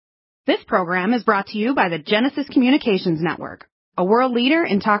This program is brought to you by the Genesis Communications Network, a world leader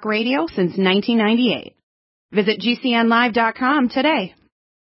in talk radio since 1998. Visit GCNlive.com today.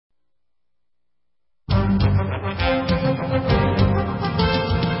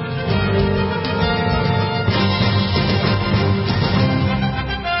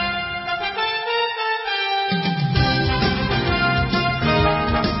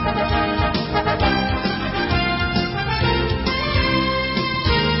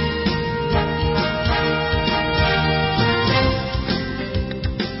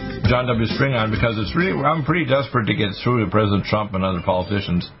 John W. Spring on because I'm pretty desperate to get through to President Trump and other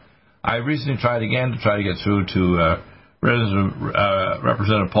politicians. I recently tried again to get through to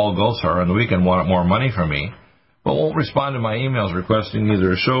Representative Paul Gosar on the weekend, wanted more money from me, but won't respond to my emails requesting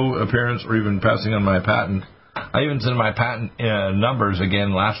either a show appearance or even passing on my patent. I even sent my patent numbers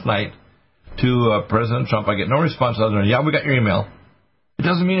again last night to President Trump. I get no response other than, yeah, we got your email. It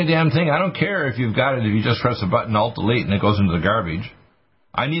doesn't mean a damn thing. I don't care if you've got it, if you just press a button, Alt-Delete, and it goes into the garbage.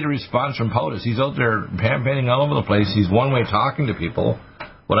 I need a response from POTUS. He's out there campaigning all over the place. He's one way talking to people.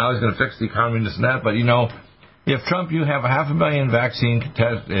 Well, now he's going to fix the economy and this and that. But, you know, if Trump, you have 500,000 vaccine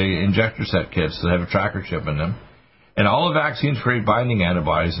injector set kits that have a tracker chip in them, and all the vaccines create binding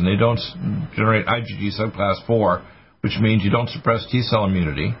antibodies, and they don't generate IgG subclass 4, which means you don't suppress T-cell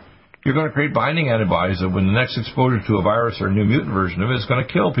immunity, you're going to create binding antibodies that when the next exposure to a virus or a new mutant version of it is going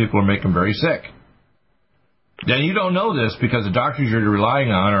to kill people or make them very sick. Then you don't know this because the doctors you're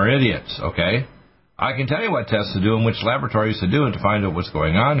relying on are idiots, okay? I can tell you what tests to do and which laboratories to do it to find out what's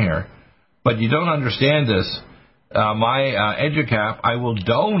going on here. But you don't understand this. My EduCap, I will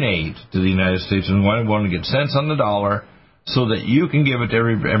donate to the United States and I want to get cents on the dollar so that you can give it to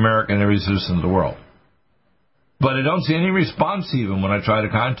every American, every citizen of the world. But I don't see any response even when I try to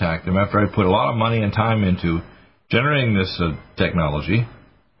contact them after I put a lot of money and time into generating this technology.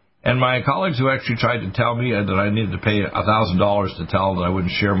 And my colleagues who actually tried to tell me that I needed to pay $1,000 to tell that I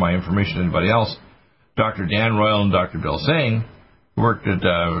wouldn't share my information to anybody else, Dr. Dan Royal and Dr. Bill Singh, who worked at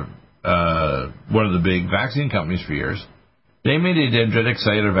one of the big vaccine companies for years, they made a dendritic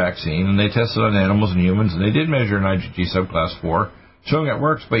cellular vaccine, and they tested on animals and humans, and they did measure an IgG subclass 4, showing it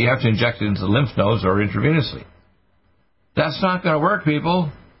works, but you have to inject it into the lymph nodes or intravenously. That's not going to work,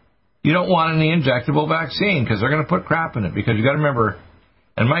 people. You don't want any injectable vaccine because they're going to put crap in it, because you got to remember.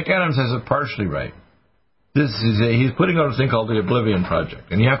 And Mike Adams has it partially right. He's putting out a thing called the Oblivion Project.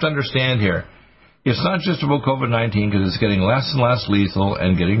 And you have to understand here, it's not just about COVID-19 because it's getting less and less lethal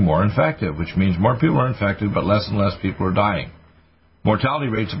and getting more infective, which means more people are infected but less and less people are dying. Mortality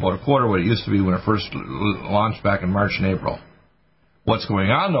rate's about a quarter what it used to be when it first launched back in March and April. What's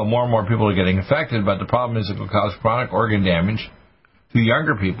going on, though, more and more people are getting infected, but the problem is it will cause chronic organ damage to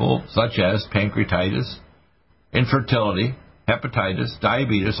younger people, such as pancreatitis, infertility, hepatitis,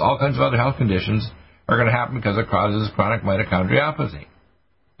 diabetes, all kinds of other health conditions are going to happen because it causes chronic mitochondriopathy.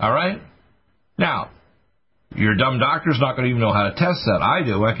 All right? Now, your dumb doctor's not going to even know how to test that. I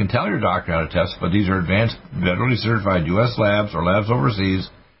do. I can tell your doctor how to test, but these are advanced, federally certified U.S. labs or labs overseas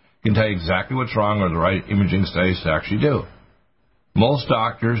can tell you exactly what's wrong or the right imaging studies to actually do. Most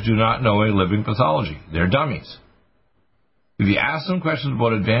doctors do not know a living pathology. They're dummies. If you ask them questions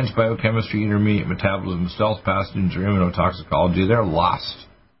about advanced biochemistry, intermediate metabolism, stealth pathogens, or immunotoxicology, they're lost.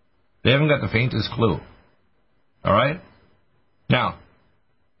 They haven't got the faintest clue. All right? Now,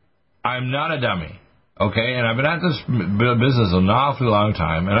 I'm not a dummy, okay? And I've been at this business an awfully long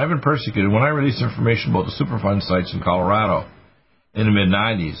time, and I've been persecuted. When I released information about the Superfund sites in Colorado in the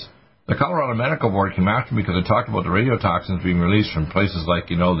mid-'90s, the Colorado Medical Board came after me because I talked about the radiotoxins being released from places like,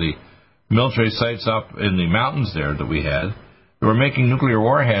 the military sites up in the mountains there that we had. They were making nuclear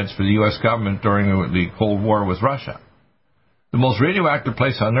warheads for the U.S. government during the Cold War with Russia. The most radioactive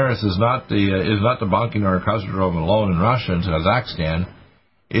place on Earth is not the Bunking or Kozlodrome alone in Russia and Kazakhstan.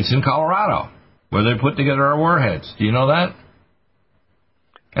 It's in Colorado, where they put together our warheads. Do you know that?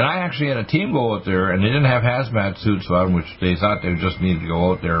 And I actually had a team go out there, and they didn't have hazmat suits on, which they thought they just needed to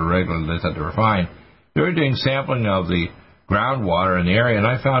go out there regularly. They thought they were fine. They were doing sampling of the groundwater in the area, and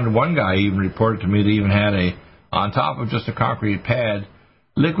I found one guy even reported to me that even had on top of just a concrete pad,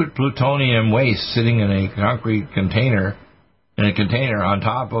 liquid plutonium waste sitting in a concrete container, on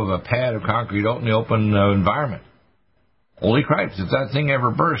top of a pad of concrete out in the open environment. Holy cripes, if that thing ever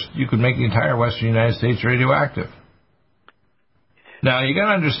burst, you could make the entire western United States radioactive. Now, you got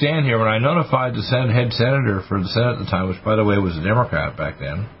to understand here, when I notified the head senator for the Senate at the time, which, by the way, was a Democrat back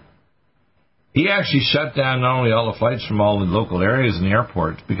then, he actually shut down not only all the flights from all the local areas and the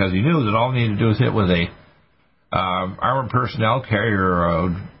airports, because he knew that all he needed to do was hit with a armored personnel carrier or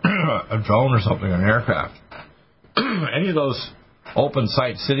a drone or something on an aircraft. Any of those open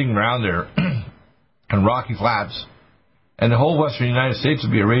sites sitting around there in rocky flats, and the whole western United States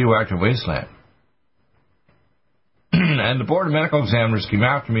would be a radioactive wasteland. And the Board of Medical Examiners came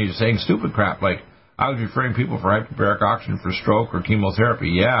after me saying stupid crap like I was referring people for hyperbaric oxygen for stroke or chemotherapy.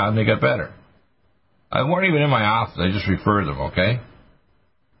 Yeah, and they got better. I weren't even in my office. I just referred them, okay?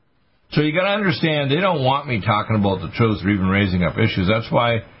 So you got to understand, they don't want me talking about the truth or even raising up issues. That's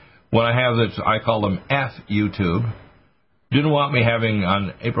why when I have this, I call them F YouTube. Didn't want me having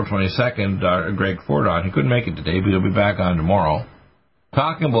on April 22nd, Greg Ford on. He couldn't make it today, but he'll be back on tomorrow.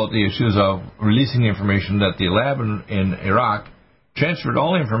 Talking about the issues of releasing the information that the lab in Iraq transferred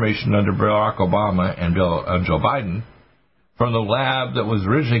all the information under Barack Obama and Joe Biden from the lab that was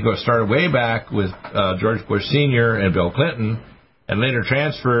originally started way back with George Bush Sr. and Bill Clinton, and later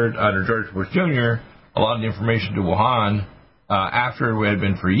transferred under George Bush Jr. a lot of the information to Wuhan after it had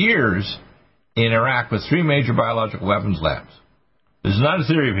been for years in Iraq with 3 major biological weapons labs. This is not a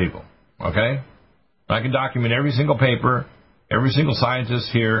theory, people, okay? I can document every single paper, every single scientist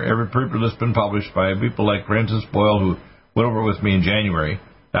here, every paper that's been published by people like Francis Boyle, who went over with me in January.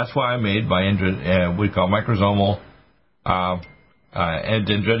 That's why I made my we call microsomal and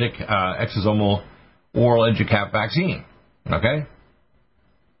dendritic exosomal oral EduCap vaccine. Okay?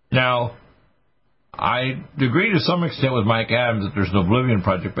 Now, I agree to some extent with Mike Adams that there's an Oblivion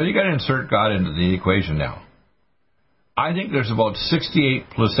Project, but you got to insert God into the equation now. I think there's about 68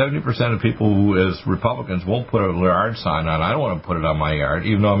 plus 70% of people who, as Republicans, won't put a yard sign on. I don't want to put it on my yard,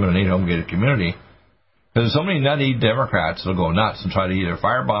 even though I'm in an 8-home gated community. Because there's so many nutty Democrats that'll go nuts and try to either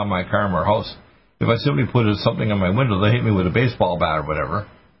firebomb my car or my house. If I simply put something on my window, they hit me with a baseball bat or whatever,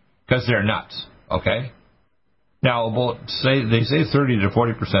 because they're nuts, okay? Now, they say 30 to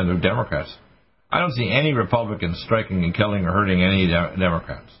 40% of Democrats. I don't see any Republicans striking and killing or hurting any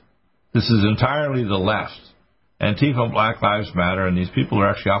Democrats. This is entirely the left. Antifa and Black Lives Matter, and these people are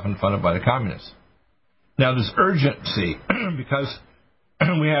actually often funded by the communists. Now, this urgency, because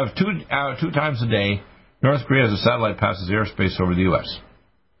we have two times a day, North Korea has a satellite passes airspace over the U.S.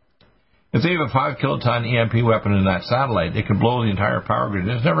 If they have a 5-kiloton EMP weapon in that satellite, it can blow the entire power grid,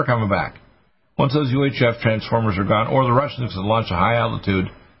 and it's never coming back. Once those UHF transformers are gone, or the Russians can launch a high-altitude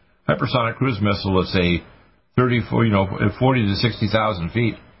hypersonic cruise missile, let's say 40 to 60,000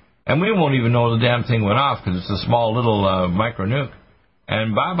 feet, and we won't even know the damn thing went off because it's a small little micro nuke.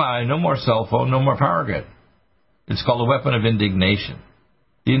 And bye-bye, no more cell phone, no more power grid. It's called a weapon of indignation.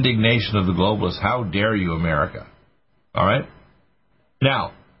 The indignation of the globalists. How dare you, America? All right?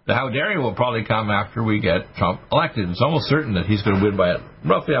 Now, the how dare you will probably come after we get Trump elected. It's almost certain that he's going to win by,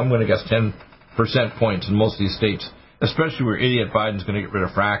 roughly, I'm going to guess, 10% points in most of these states, especially where idiot Biden's going to get rid of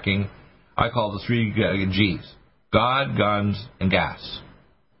fracking. I call the 3 Gs. God, guns, and gas.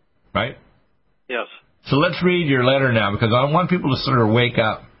 Right? Yes. So let's read your letter now, because I want people to sort of wake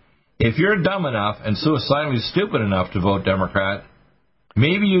up. If you're dumb enough and suicidally stupid enough to vote Democrat,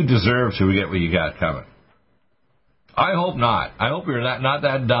 maybe you deserve to get what you got coming. I hope not. I hope you're not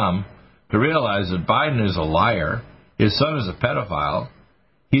that dumb to realize that Biden is a liar. His son is a pedophile.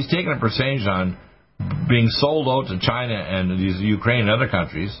 He's taking a percentage on being sold out to China and Ukraine and other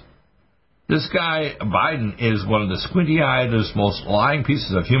countries. This guy, Biden, is one of the squinty-eyedest, most lying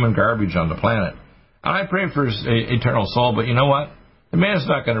pieces of human garbage on the planet. And I pray for his eternal soul, but you know what? The man's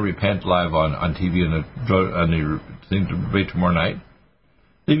not going to repent live on TV on the thing to debate tomorrow night.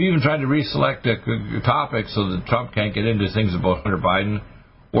 They've even tried to reselect a topic so that Trump can't get into things about Hunter Biden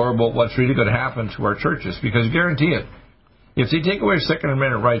or about what's really going to happen to our churches, because guarantee it, if they take away Second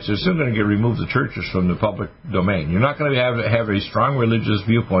Amendment rights, they're soon going to remove the churches from the public domain. You're not going to have a strong religious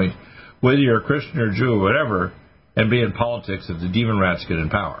viewpoint, whether you're a Christian or Jew or whatever, and be in politics if the demon rats get in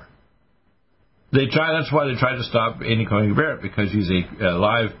power. That's why they try to stop Amy Coney Barrett, because she's a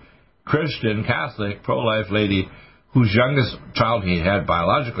live Christian, Catholic, pro-life lady whose youngest child he had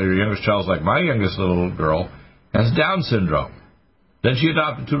biologically, her youngest child's like my youngest little girl, has Down syndrome. Then she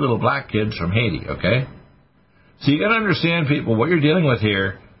adopted 2 little black kids from Haiti, okay? So you got to understand, people, what you're dealing with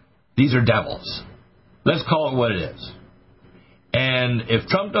here, these are devils. Let's call it what it is. And if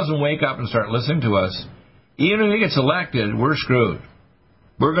Trump doesn't wake up and start listening to us, even if he gets elected, we're screwed.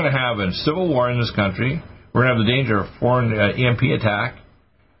 We're going to have a civil war in this country. We're going to have the danger of foreign EMP attack,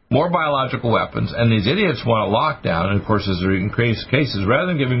 more biological weapons, and these idiots want a lockdown. And, of course, as there increased cases, rather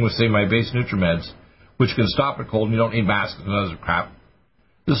than giving, say, my base NutriMeds, which can stop a cold and you don't need masks and other crap,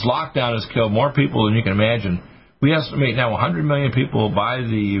 this lockdown has killed more people than you can imagine. We estimate now 100 million people by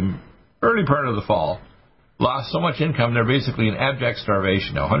the early part of the fall lost so much income they're basically in abject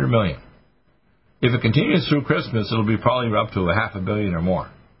starvation now, 100 million. If it continues through Christmas, it'll be probably up to 500 million or more.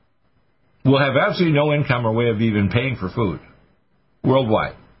 We'll have absolutely no income or way of even paying for food.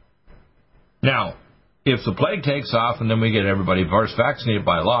 worldwide. Now, if the plague takes off and then we get everybody first vaccinated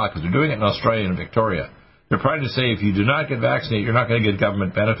by law, because they're doing it in Australia and Victoria, they're trying to say if you do not get vaccinated, you're not going to get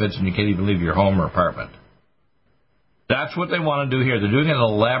government benefits and you can't even leave your home or apartment. That's what they want to do here. They're doing it in the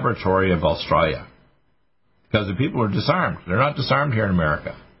laboratory of Australia because the people are disarmed. They're not disarmed here in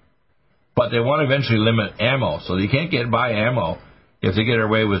America. But they want to eventually limit ammo, so you can't buy ammo if they get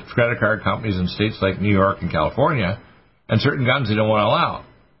away with credit card companies in states like New York and California, and certain guns they don't want to allow.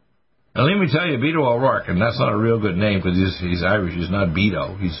 Now, let me tell you, Beto O'Rourke, and that's not a real good name because he's Irish. He's not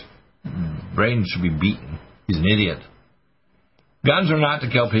Beto. His brain should be beaten. He's an idiot. Guns are not to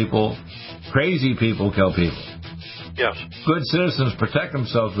kill people. Crazy people kill people. Yes. Good citizens protect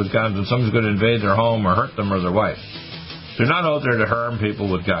themselves with guns when someone's going to invade their home or hurt them or their wife. They're not out there to harm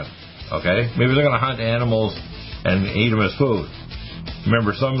people with guns, okay? Maybe they're going to hunt animals and eat them as food.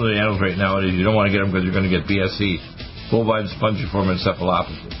 Remember, some of the animals right now, you don't want to get them because you're going to get BSE, bovine spongiform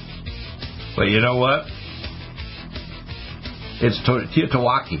encephalopathy. But you know what? It's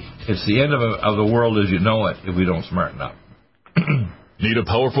Tiotawaki. It's the end of the world as you know it if we don't smarten up. Need a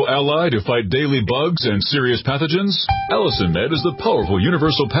powerful ally to fight daily bugs and serious pathogens? Allicin Med is the powerful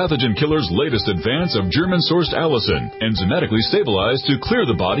universal pathogen killer's latest advance of German-sourced allicin, enzymatically stabilized to clear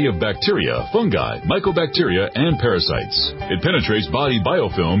the body of bacteria, fungi, mycobacteria, and parasites. It penetrates body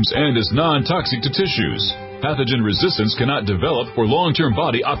biofilms and is non-toxic to tissues. Pathogen resistance cannot develop for long-term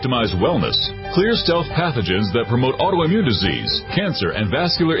body-optimized wellness. Clear stealth pathogens that promote autoimmune disease, cancer, and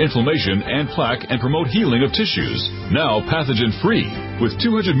vascular inflammation and plaque and promote healing of tissues. Now pathogen-free. With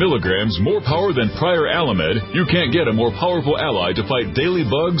 200 milligrams more power than prior Alamed, you can't get a more powerful ally to fight daily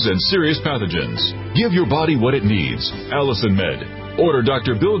bugs and serious pathogens. Give your body what it needs. Allicin Med. Order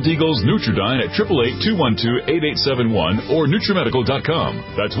Dr. Bill Deagle's Nutridyne at 888-212-8871 or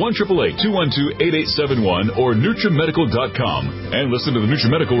NutriMedical.com. That's 1-888-212-8871 or NutriMedical.com. And listen to the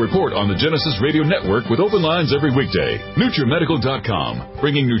NutriMedical Report on the Genesis Radio Network with open lines every weekday. NutriMedical.com,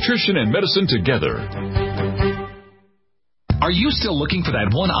 bringing nutrition and medicine together. Are you still looking for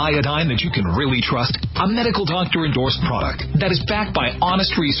that one iodine that you can really trust? A medical doctor-endorsed product that is backed by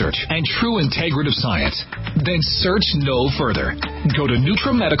honest research and true integrative science? Then search no further. Go to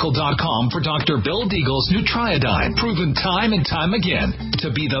NutriMedical.com for Dr. Bill Deagle's Nutriodine, proven time and time again to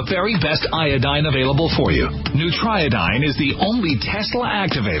be the very best iodine available for you. Nutriodine is the only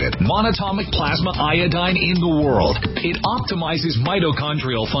Tesla-activated monatomic plasma iodine in the world. It optimizes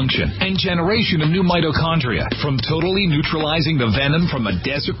mitochondrial function and generation of new mitochondria from totally neutralizing the venom from a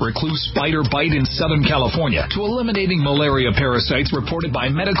desert recluse spider bite in Southern California to eliminating malaria parasites reported by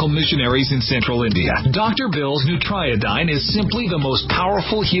medical missionaries in Central India. Dr. Bill's Nutriodine is simply the most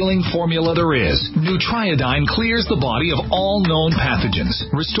powerful healing formula there is. Nutriodine clears the body of all known pathogens,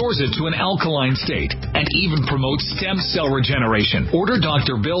 restores it to an alkaline state, and even promotes stem cell regeneration. Order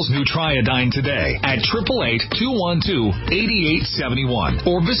Dr. Bill's Nutriodine today at 888-212-8871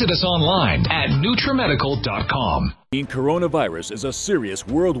 or visit us online at NutriMedical.com. Coronavirus is a serious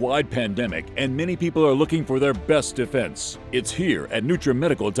worldwide pandemic, and many people are looking for their best defense. It's here at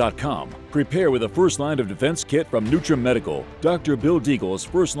NutriMedical.com. Prepare with a first line of defense kit from NutriMedical. Dr. Bill Deagle's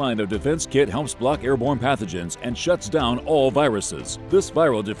first line of defense kit helps block airborne pathogens and shuts down all viruses. This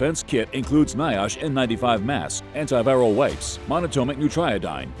viral defense kit includes NIOSH N95 mask, antiviral wipes, monatomic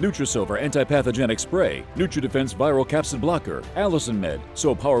Nutriodine, Nutrisilver antipathogenic spray, NutriDefense viral capsid blocker, Allicin Med,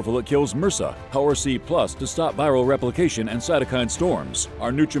 so powerful it kills MRSA, Power C Plus to stop viral replication and cytokine storms.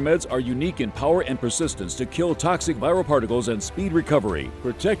 Our NutriMeds are unique in power and persistence to kill toxic viral particles and speed recovery.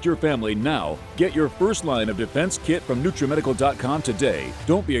 Protect your family now. Get your first line of defense kit from NutriMedical.com today.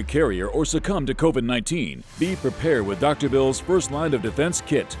 Don't be a carrier or succumb to COVID-19. Be prepared with Dr. Bill's first line of defense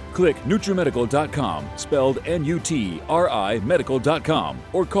kit. Click NutriMedical.com, spelled N-U-T-R-I Medical.com,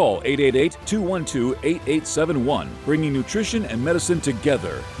 or call 888-212-8871, bringing nutrition and medicine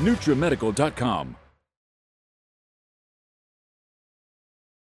together. NutriMedical.com.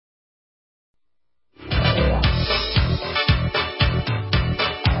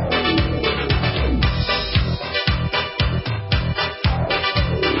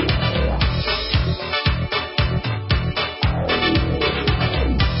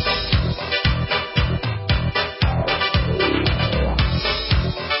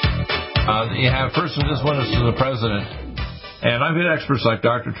 You have first and this one is to the president, and I've had experts like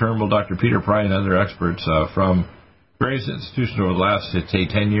Dr. Turnbull, Dr. Peter Pry, and other experts from various institutions over the last, say,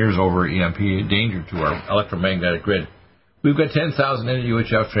 10 years over EMP danger to our electromagnetic grid. We've got 10,000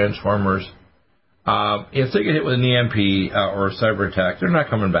 UHF transformers. If they get hit with an EMP or a cyber attack, they're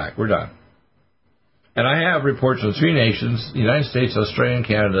not coming back. We're done. And I have reports from 3 nations, the United States, Australia, and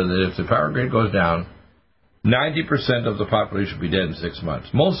Canada, that if the power grid goes down, 90% of the population will be dead in 6 months.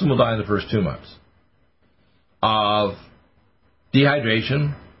 Most of them will die in the first 2 months of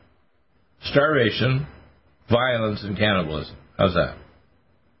dehydration, starvation, violence, and cannibalism. How's that?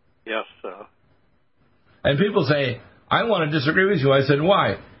 Yes. And people say, I want to disagree with you. I said,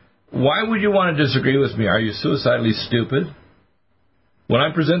 why? Why would you want to disagree with me? Are you suicidally stupid? When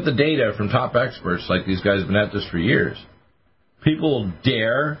I present the data from top experts, like these guys have been at this for years, people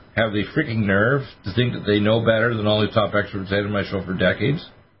dare have the freaking nerve to think that they know better than all the top experts had in my show for decades.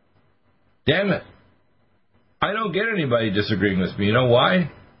 Damn it. I don't get anybody disagreeing with me. You know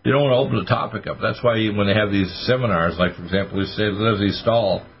why? They don't want to open the topic up. That's why when they have these seminars, like, for example, Leslie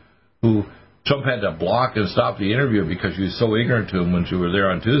Stahl, who Trump had to block and stop the interview because she was so ignorant to him when she was there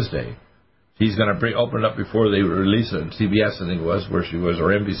on Tuesday. He's going to open it up before they release it. CBS, I think it was, where she was, or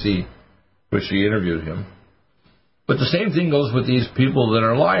NBC, where she interviewed him. But the same thing goes with these people that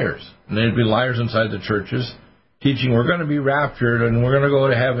are liars. And they'd be liars inside the churches, teaching we're going to be raptured and we're going to go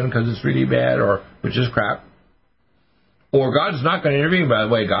to heaven because it's really bad, or which is crap. Or God's not going to intervene. By the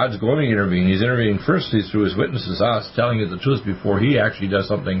way, God's going to intervene. He's intervening firstly through his witnesses, us, telling you the truth before he actually does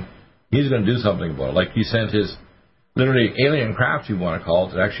something. He's going to do something about it. Like he sent his literally alien craft, you want to call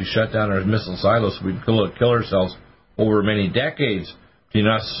it, to actually shut down our missile silos so we'd kill ourselves over many decades between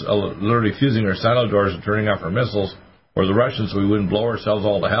us literally fusing our silo doors and turning off our missiles, or the Russians so we wouldn't blow ourselves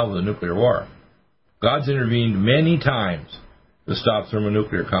all to hell with a nuclear war. God's intervened many times to stop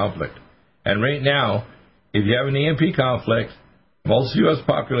thermonuclear conflict. And right now, if you have an EMP conflict, most U.S.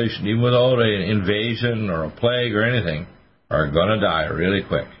 population, even without an invasion or a plague or anything, are going to die really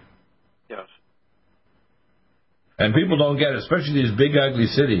quick. Yes. And people don't get it, especially these big, ugly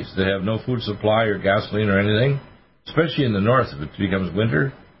cities that have no food supply or gasoline or anything, especially in the north if it becomes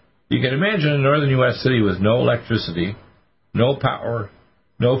winter. You can imagine a northern U.S. city with no electricity, no power,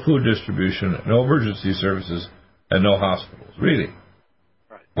 no food distribution, no emergency services, and no hospitals. Really?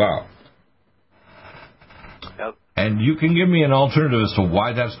 Right. Wow. Yep. And you can give me an alternative as to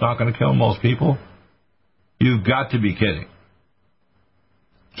why that's not going to kill most people? You've got to be kidding.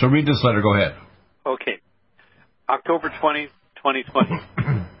 So read this letter. Go ahead. Okay. October 20,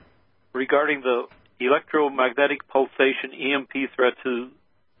 2020. Regarding the electromagnetic pulsation EMP threat to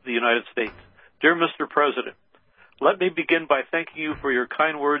the United States. Dear Mr. President, let me begin by thanking you for your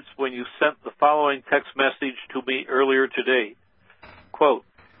kind words when you sent the following text message to me earlier today. Quote,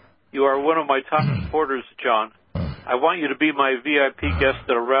 you are one of my top supporters, John. I want you to be my VIP guest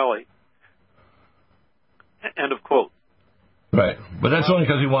at a rally. End of quote. Right. But that's only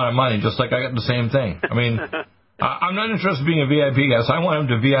because he wanted money, just like I got the same thing. I mean, I'm not interested in being a VIP guest. I want him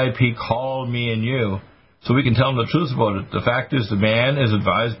to VIP call me and you so we can tell him the truth about it. The fact is the man is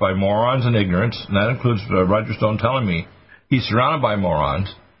advised by morons and ignorance, and that includes Roger Stone telling me he's surrounded by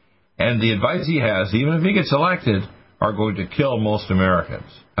morons, and the advice he has, even if he gets elected, are going to kill most Americans.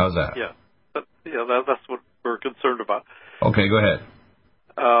 How's that? Yeah, that's what we're concerned about. Okay, go ahead.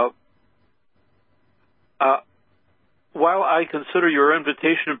 While I consider your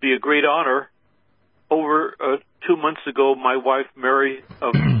invitation to be a great honor, over 2 months ago, my wife, Mary,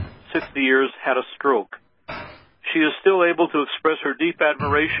 of 60 years, had a stroke. She is still able to express her deep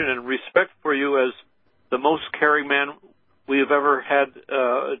admiration and respect for you as the most caring man we have ever had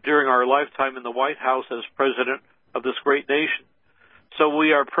during our lifetime in the White House as president of this great nation. So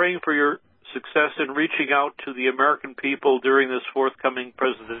we are praying for your success in reaching out to the American people during this forthcoming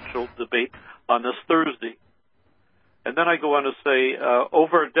presidential debate on this Thursday. And then I go on to say,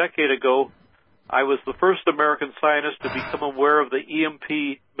 over a decade ago, I was the first American scientist to become aware of the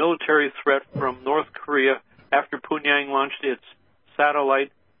EMP military threat from North Korea after Pyongyang launched its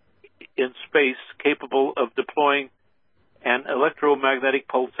satellite in space capable of deploying an electromagnetic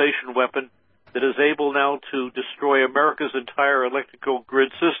pulsation weapon that is able now to destroy America's entire electrical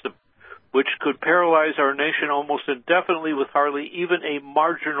grid system, which could paralyze our nation almost indefinitely with hardly even a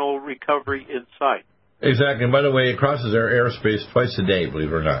marginal recovery in sight. Exactly. And by the way, it crosses our airspace twice a day, believe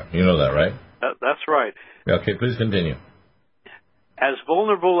it or not. You know that, right? That's right. Okay, please continue. As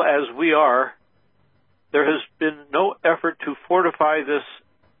vulnerable as we are, there has been no effort to fortify this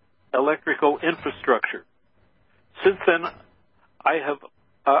electrical infrastructure. Since then,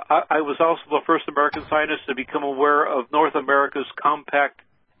 I was also the first American scientist to become aware of North America's compact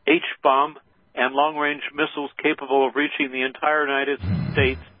H-bomb and long-range missiles capable of reaching the entire United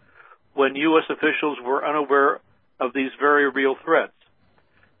States when U.S. officials were unaware of these very real threats.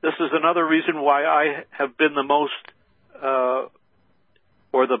 This is another reason why I have been the most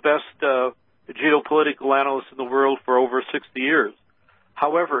or the best geopolitical analyst in the world for over 60 years.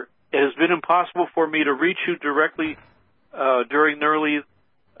 However, it has been impossible for me to reach you directly during nearly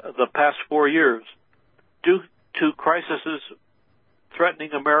the past 4 years. due to crises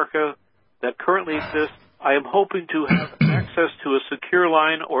threatening America that currently exist, I am hoping to have access to a secure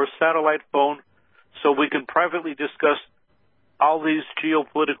line or satellite phone so we can privately discuss all these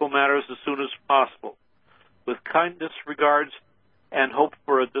geopolitical matters as soon as possible. With kindness, regards, and hope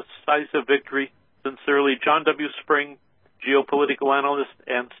for a decisive victory, sincerely, John W. Spring, geopolitical analyst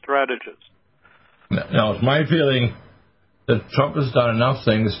and strategist. Now, it's my feeling that Trump has done enough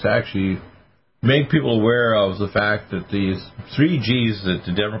things to actually make people aware of the fact that these 3 Gs that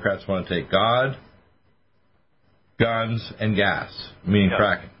the Democrats want to take, God, guns, and gas, meaning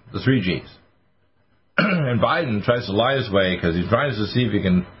fracking, the 3 Gs. And Biden tries to lie his way because he tries to see if he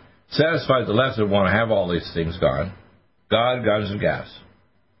can satisfy the left that want to have all these things gone. God, guns, and gas.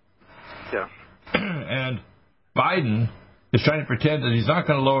 Yeah. And Biden is trying to pretend that he's not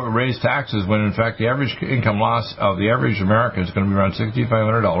going to raise taxes when, in fact, the average income loss of the average American is going to be around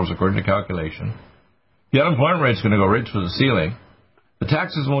 $6,500, according to calculation. The unemployment rate is going to go right to the ceiling. The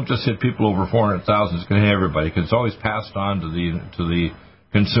taxes won't just hit people over $400,000. It's going to hit everybody because it's always passed on to the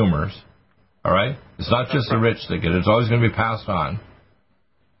consumers. All right? It's not just the rich that get it. It's always going to be passed on.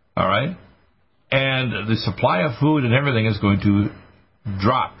 All right? And the supply of food and everything is going to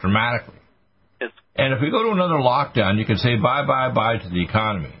drop dramatically. And if we go to another lockdown, you can say bye to the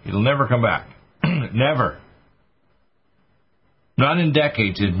economy. It'll never come back. Never. Not in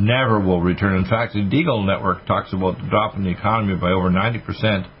decades. It never will return. In fact, the Deagle network talks about the drop in the economy by over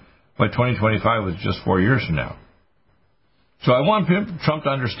 90% by 2025, which is just 4 years from now. So I want Trump to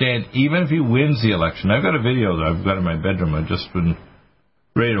understand, even if he wins the election, I've got a video that I've got in my bedroom I've just been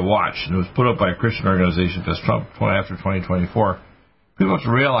ready to watch, and it was put up by a Christian organization because Trump after 2024. People have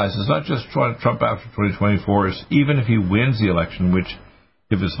to realize it's not just Trump after 2024. It's even if he wins the election, which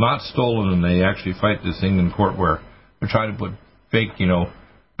if it's not stolen and they actually fight this thing in court where they're trying to put fake,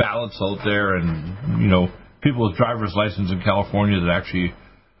 ballots out there and, people with driver's license in California that actually,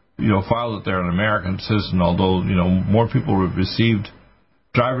 filed that they're an American citizen, although, more people have received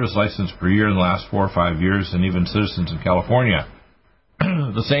driver's license per year in the last 4 or 5 years than even citizens in California.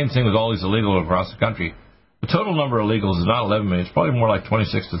 The same thing with all these illegals across the country. The total number of illegals is not 11 million. It's probably more like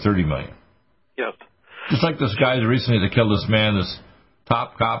 26 to 30 million. Yep. Just like this guy recently that killed this man, this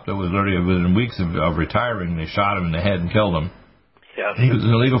top cop that was already within weeks of retiring. They shot him in the head and killed him. Yes. He was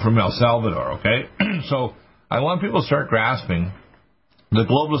illegal from El Salvador, okay? So I want people to start grasping. The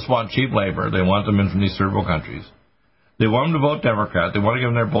globalists want cheap labor. They want them in from these third world countries. They want them to vote Democrat. They want to give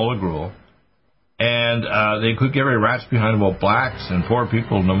them their bowl of gruel. And they could get very rats behind about blacks and poor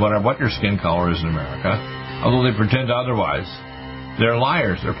people, no matter what your skin color is in America, although they pretend otherwise. They're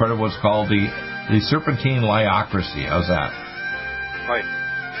liars. They're part of what's called the serpentine liocracy. How's that? Right.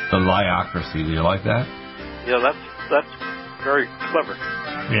 The liocracy. Do you like that? Yeah, that's very clever.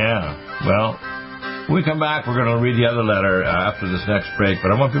 Yeah. Well, when we come back, we're going to read the other letter after this next break, but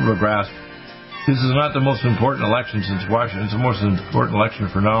I want people to grasp this is not the most important election since Washington. It's the most important election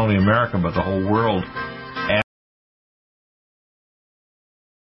for not only America, but the whole world.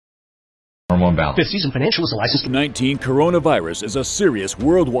 Fifth Season Financial is a licensed. COVID-19 coronavirus is a serious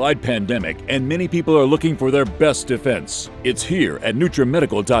worldwide pandemic, and many people are looking for their best defense. It's here at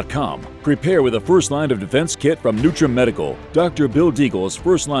NutriMedical.com. Prepare with a first line of defense kit from NutriMedical. Dr. Bill Deagle's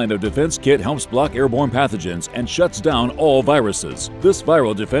first line of defense kit helps block airborne pathogens and shuts down all viruses. This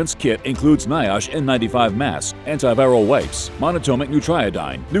viral defense kit includes NIOSH N95 mask, antiviral wipes, monatomic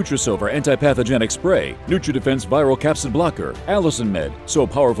Nutriodine, Nutrisilver antipathogenic spray, NutriDefense viral capsid blocker, Allison Med, so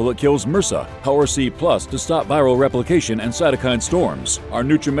powerful it kills MRSA, Power C Plus to stop viral replication and cytokine storms. Our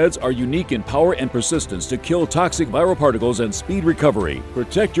NutriMeds are unique in power and persistence to kill toxic viral particles and speed recovery.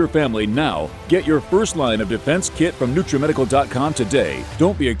 Protect your family now. Get your first line of defense kit from NutriMedical.com today.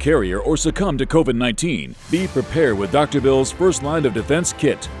 Don't be a carrier or succumb to COVID-19. Be prepared with Dr. Bill's first line of defense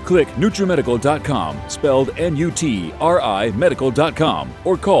kit. Click NutriMedical.com, spelled NUTRI medical.com,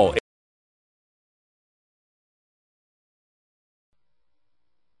 or call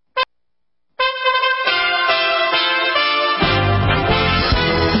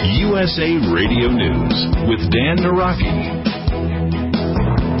USA Radio News with Dan Naraki.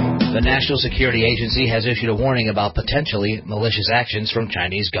 The National Security Agency has issued a warning about potentially malicious actions from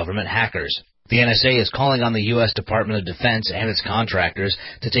Chinese government hackers. The NSA is calling on the U.S. Department of Defense and its contractors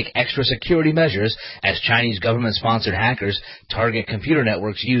to take extra security measures as Chinese government-sponsored hackers target computer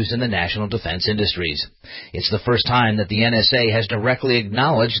networks used in the national defense industries. It's the first time that the NSA has directly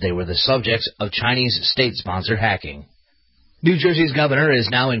acknowledged they were the subjects of Chinese state-sponsored hacking. New Jersey's governor is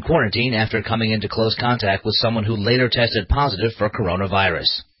now in quarantine after coming into close contact with someone who later tested positive for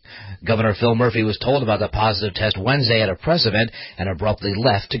coronavirus. Governor Phil Murphy was told about the positive test Wednesday at a press event and abruptly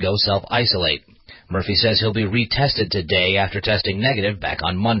left to go self-isolate. Murphy says he'll be retested today after testing negative back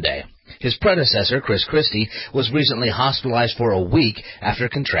on Monday. His predecessor, Chris Christie, was recently hospitalized for a week after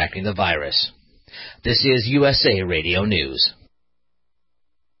contracting the virus. This is USA Radio News.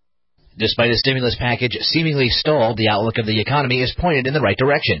 Despite a stimulus package seemingly stalled, the outlook of the economy is pointed in the right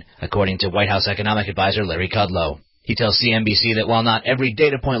direction, according to White House economic advisor Larry Kudlow. He tells CNBC that while not every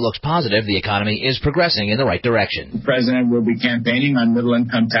data point looks positive, the economy is progressing in the right direction. The president will be campaigning on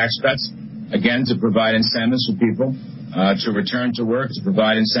middle-income tax cuts, again, to provide incentives for people to return to work, to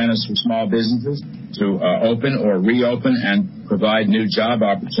provide incentives for small businesses to open or reopen and provide new job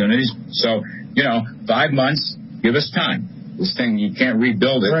opportunities. So, 5 months, give us time. This thing, you can't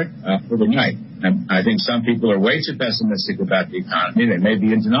rebuild it overnight. And I think some people are way too pessimistic about the economy. They may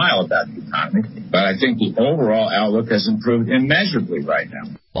be in denial about the economy. But I think the overall outlook has improved immeasurably right now.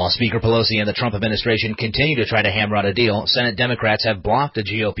 While Speaker Pelosi and the Trump administration continue to try to hammer out a deal, Senate Democrats have blocked the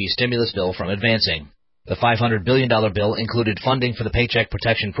GOP stimulus bill from advancing. The $500 billion bill included funding for the Paycheck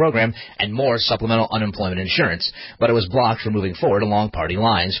Protection Program and more supplemental unemployment insurance, but it was blocked from moving forward along party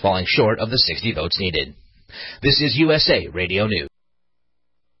lines, falling short of the 60 votes needed. This is USA Radio News.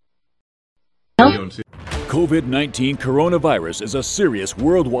 COVID-19 coronavirus is a serious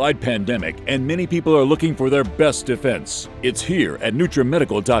worldwide pandemic, and many people are looking for their best defense. It's here at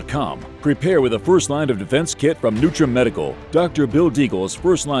NutriMedical.com. Prepare with a first line of defense kit from NutriMedical. Dr. Bill Deagle's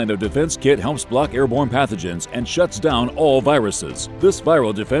first line of defense kit helps block airborne pathogens and shuts down all viruses. This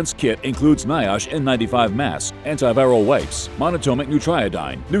viral defense kit includes NIOSH N95 mask, antiviral wipes, monatomic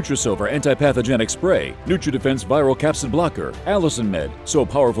nutriodine, Nutrisilver antipathogenic spray, NutriDefense viral capsid blocker, Allison Med, so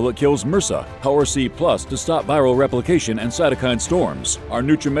powerful it kills MRSA, Power C Plus to stop viral replication and cytokine storms. Our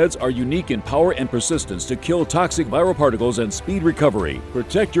NutriMeds are unique in power and persistence to kill toxic viral particles and speed recovery.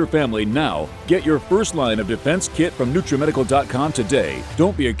 Protect your family now. Get your first line of defense kit from NutriMedical.com today.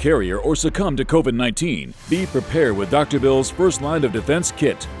 Don't be a carrier or succumb to COVID-19. Be prepared with Dr. Bill's first line of defense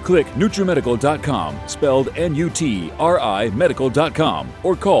kit. Click NutriMedical.com, spelled N-U-T-R-I medical.com,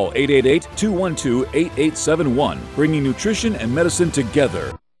 or call 888-212-8871, bringing nutrition and medicine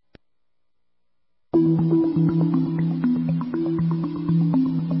together.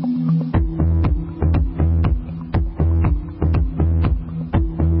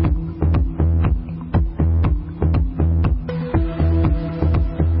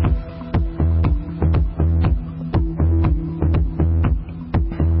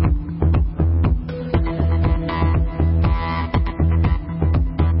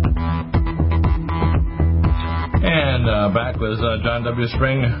 Back with John W.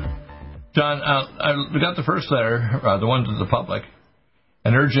 Spring. John, we got the first letter, the one to the public.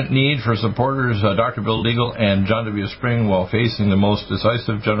 An urgent need for supporters, Dr. Bill Deagle and John W. Spring, while facing the most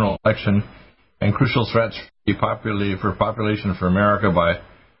decisive general election and crucial threats for population for America by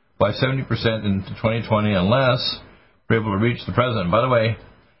 70% in 2020, unless we're able to reach the president. By the way,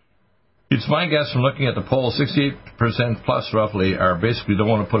 it's my guess from looking at the poll, 68% plus roughly are basically don't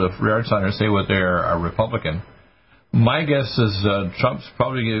want to put a yard sign or say what they're a Republican. My guess is Trump's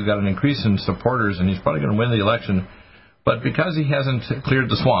probably got an increase in supporters, and he's probably going to win the election. But because he hasn't cleared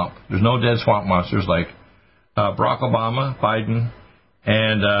the swamp, there's no dead swamp monsters like Barack Obama, Biden,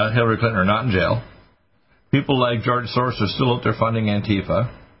 and Hillary Clinton are not in jail. People like George Soros are still out there funding Antifa.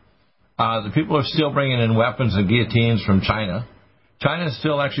 The people are still bringing in weapons and guillotines from China. China is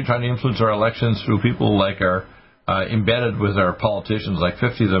still actually trying to influence our elections through people like are embedded with our politicians, like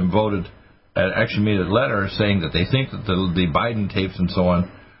 50 of them voted. Actually made a letter saying that they think that the Biden tapes and so on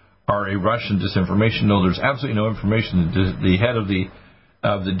are a Russian disinformation. No, there's absolutely no information. The head of the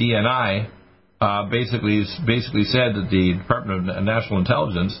DNI basically said that the Department of National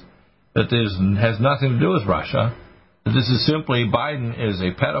Intelligence that this has nothing to do with Russia. That this is simply Biden is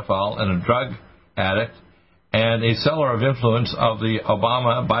a pedophile and a drug addict and a seller of influence of the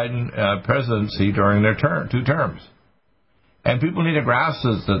Obama-Biden presidency during their two terms. And people need to grasp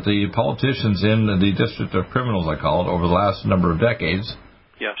this, that the politicians in the District of Criminals, I call it, over the last number of decades,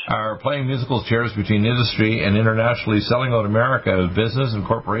 are playing musical chairs between industry and internationally selling out America, business and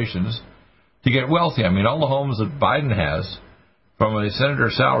corporations, to get wealthy. I mean, all the homes that Biden has from a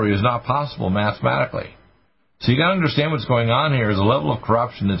senator's salary is not possible mathematically. So you got to understand what's going on here is a level of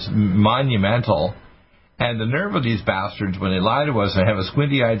corruption that's monumental. And the nerve of these bastards, when they lie to us and have a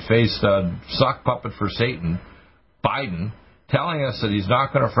squinty-eyed face sock puppet for Satan, Biden, telling us that he's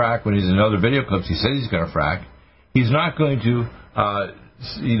not going to frack when he's in other video clips. He says he's going to frack. He's not going to,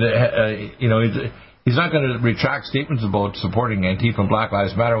 he's not going to retract statements about supporting Antifa and Black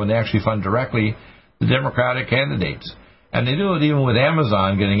Lives Matter when they actually fund directly the Democratic candidates. And they do it even with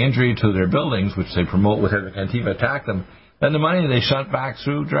Amazon getting injury to their buildings, which they promote with having Antifa attack them. then the money they shunt back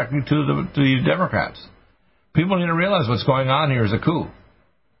through directly to the Democrats. People need to realize what's going on here is a coup.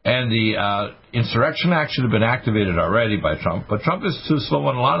 And the Insurrection Act should have been activated already by Trump, but Trump is too slow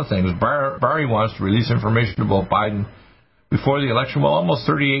on a lot of things. Barry wants to release information about Biden before the election. Well, almost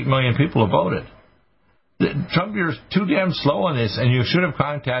 38 million people have voted. Trump, you're too damn slow on this, and you should have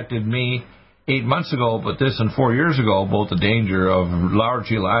contacted me 8 months ago, but this and 4 years ago, about the danger of Large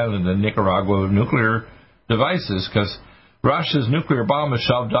Heel Island and Nicaragua nuclear devices, because Russia's nuclear bomb is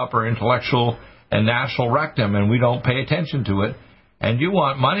shoved up our intellectual and national rectum, and we don't pay attention to it. And you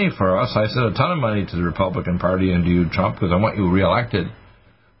want money for us. I said a ton of money to the Republican Party and to you, Trump, because I want you reelected.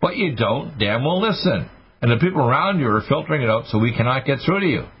 But you don't damn well listen. And the people around you are filtering it out so we cannot get through to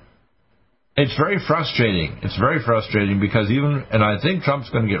you. It's very frustrating. It's very frustrating because and I think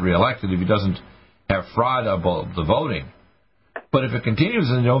Trump's going to get reelected if he doesn't have fraud about the voting. But if it continues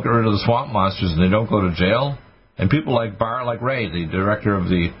and they don't get rid of the swamp monsters and they don't go to jail, and people like Ray, the director of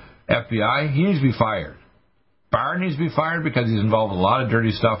the FBI, he needs to be fired. Barr needs to be fired because he's involved with a lot of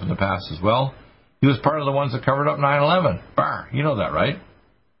dirty stuff in the past as well. He was part of the ones that covered up 9/11. Barr, you know that, right?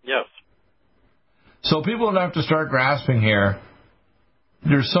 Yes. So people have to start grasping here.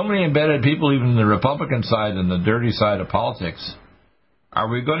 There's so many embedded people, even in the Republican side and the dirty side of politics. Are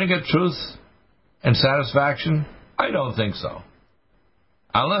we going to get truth and satisfaction? I don't think so.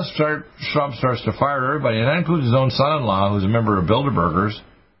 Unless Trump starts to fire everybody, and that includes his own son-in-law, who's a member of Bilderbergers,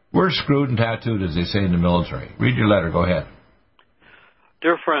 we're screwed and tattooed, as they say in the military. Read your letter. Go ahead.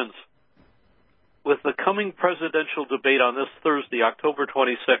 Dear friends, with the coming presidential debate on this Thursday, October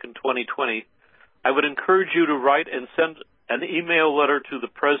 22nd, 2020, I would encourage you to write and send an email letter to the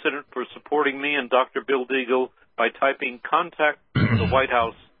President for supporting me and Dr. Bill Deagle by typing "Contact the White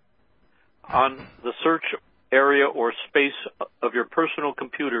House" on the search area or space of your personal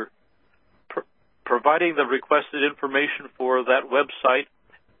computer, providing the requested information for that website,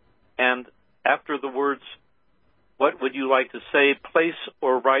 and after the words, "What would you like to say?" place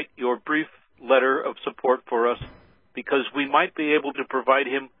or write your brief letter of support for us, because we might be able to provide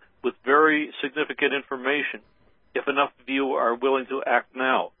him with very significant information if enough of you are willing to act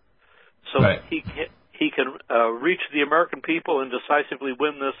now. So right. he can reach the American people and decisively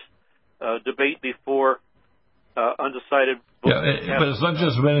win this debate before undecided votes. Yeah, but it's not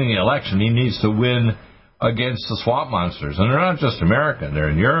just winning the election. He needs to win against the swamp monsters. And they're not just American. They're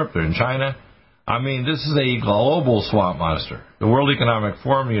in Europe. They're in China. I mean, this is a global swamp monster. The World Economic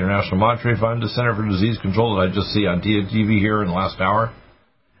Forum, the International Monetary Fund, the Center for Disease Control that I just see on TV here in the last hour,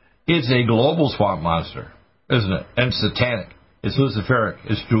 it's a global swamp monster, isn't it? And satanic. It's luciferic.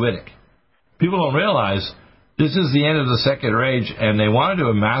 It's druidic. People don't realize this is the end of the secular age, and they want to do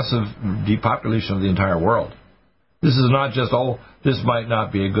a massive depopulation of the entire world. This is not just, this might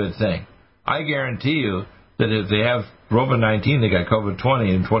not be a good thing. I guarantee you that if they have COVID-19, they got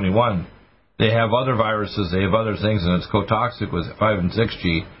COVID-20 and 21, they have other viruses, they have other things, and it's co-toxic with 5 and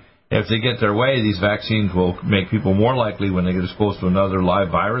 6G. If they get their way, these vaccines will make people more likely when they get exposed to another live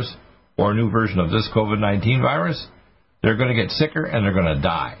virus or a new version of this COVID-19 virus, they're going to get sicker and they're going to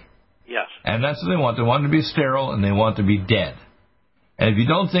die. Yes. And that's what they want. They want to be sterile and they want to be dead. And if you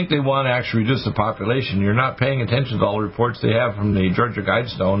don't think they want to actually reduce the population, you're not paying attention to all the reports they have from the Georgia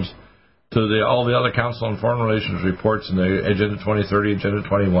Guidestones to all the other Council on Foreign Relations reports in the Agenda 2030, Agenda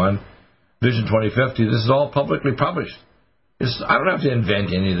 21, Vision 2050. This is all publicly published. I don't have to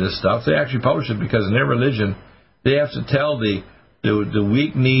invent any of this stuff. They actually publish it because in their religion, they have to tell the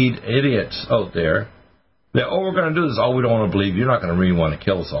weak-kneed idiots out there that, we're going to do this. We don't want to believe. You're not going to really want to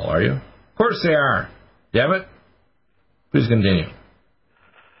kill us all, are you? Of course they are. Damn it. Please continue.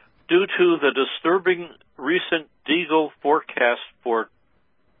 Due to the disturbing recent Deagle forecast for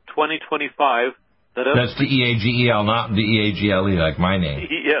 2025, that's the EAGEL, not the EAGLE, like my name.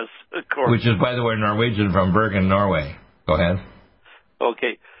 Yes, of course. Which is, by the way, Norwegian from Bergen, Norway. Go ahead.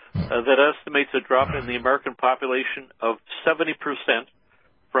 Okay. That estimates a drop in the American population of 70%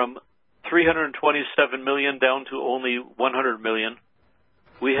 from 327 million down to only 100 million.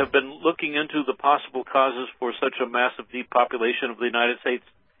 We have been looking into the possible causes for such a massive depopulation of the United States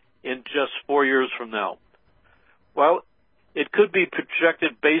in just 4 years from now. While it could be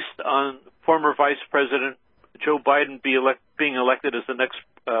projected based on former Vice President Joe Biden being elected as the next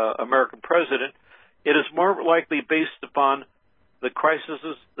American president, it is more likely based upon the crises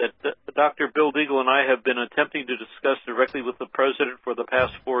that Dr. Bill Deagle and I have been attempting to discuss directly with the president for the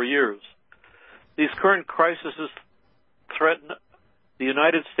past 4 years. These current crises threaten the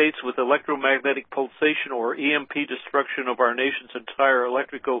United States with electromagnetic pulsation or EMP destruction of our nation's entire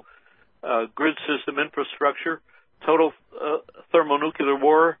electrical grid system infrastructure, total thermonuclear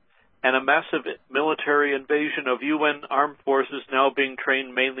war, and a massive military invasion of UN armed forces now being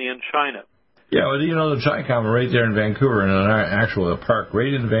trained mainly in China. Yeah, well, you know, the Chi-Com are right there in Vancouver, in an actual park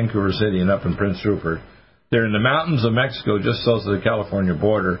right in Vancouver City and up in Prince Rupert. They're in the mountains of Mexico, just south of the California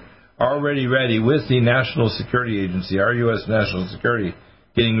border, already ready with the National Security Agency, our U.S. National Security,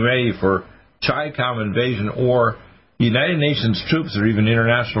 getting ready for Chi-Com invasion, or United Nations troops or even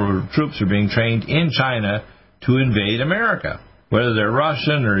international troops are being trained in China to invade America. Whether they're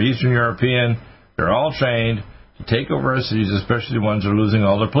Russian or Eastern European, they're all trained to take over our cities, especially the ones that are losing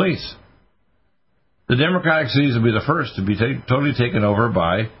all their police. The democratic cities will be the first to be totally taken over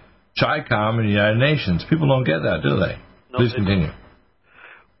by Chi-Com and the United Nations. People don't get that, do they? No, Please continue.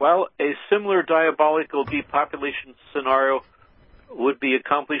 Well, a similar diabolical depopulation scenario would be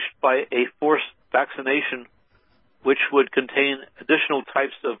accomplished by a forced vaccination, which would contain additional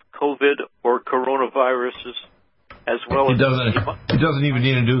types of COVID or coronaviruses, as well as... It doesn't even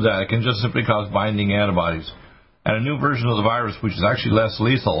need to do that. It can just simply cause binding antibodies. And a new version of the virus, which is actually less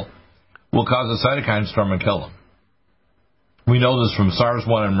lethal, will cause a cytokine storm and kill them. We know this from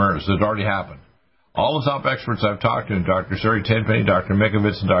SARS-1 and MERS. It already happened. All the top experts I've talked to, Dr. Suri Tenpenny, Dr.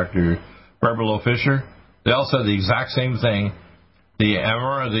 Mikovits, and Dr. Barbara Lowe-Fisher, they all said the exact same thing. The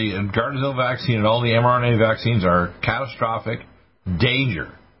Gardasil vaccine and all the mRNA vaccines are catastrophic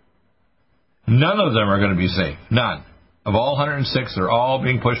danger. None of them are going to be safe. None. Of all 106, they're all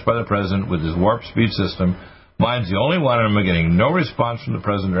being pushed by the president with his warp speed system. Mine's the only one, and I'm getting no response from the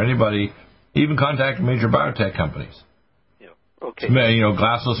president or anybody, even contacting major biotech companies. Yeah. Okay. You know,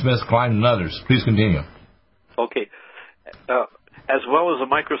 GlaxoSmithKline and others. Please continue. Okay. As well as a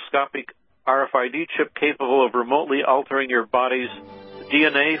microscopic RFID chip capable of remotely altering your body's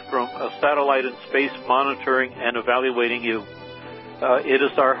DNA from a satellite in space, monitoring and evaluating you. It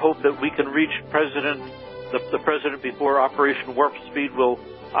is our hope that we can reach the president before Operation Warp Speed will be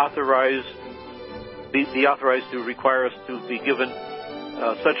authorized to require us to be given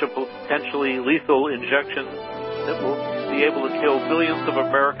such a potentially lethal injection that will be able to kill billions of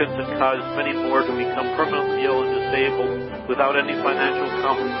Americans and cause many more to become permanently ill and disabled without any financial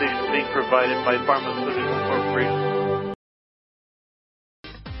compensation being provided by pharmaceutical corporations.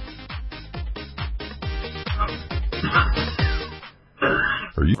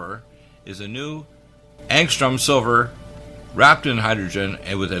 Is a new angstrom silver wrapped in hydrogen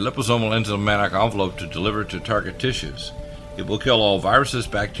and with a liposomal enzymatic envelope to deliver to target tissues. It will kill all viruses,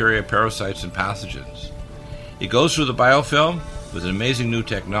 bacteria, parasites, and pathogens. It goes through the biofilm with an amazing new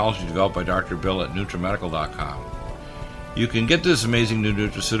technology developed by Dr. Bill at NutriMedical.com. You can get this amazing new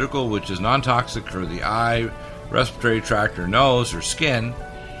nutraceutical, which is non-toxic for the eye, respiratory tract, or nose, or skin,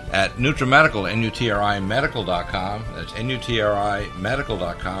 at NutriMedical, NutriMedical.com. That's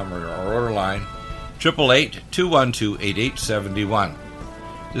NutriMedical.com, or our order line 888-212-8871.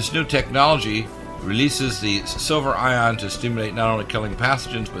 This new technology releases the silver ion to stimulate not only killing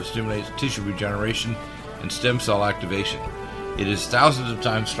pathogens, but stimulates tissue regeneration and stem cell activation. It is thousands of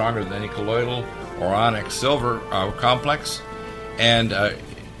times stronger than any colloidal or onyx silver complex, and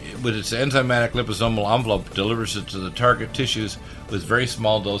with its enzymatic liposomal envelope, delivers it to the target tissues with very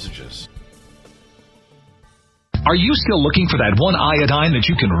small dosages. Are you still looking for that one iodine that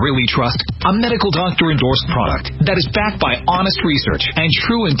you can really trust? A medical doctor-endorsed product that is backed by honest research and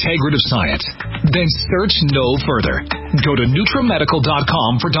true integrative science? Then search no further. Go to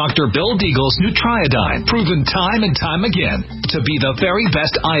NutriMedical.com for Dr. Bill Deagle's Nutriodine, proven time and time again to be the very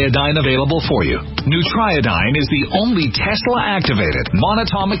best iodine available for you. Nutriodine is the only Tesla-activated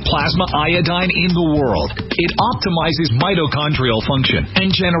monatomic plasma iodine in the world. It optimizes mitochondrial function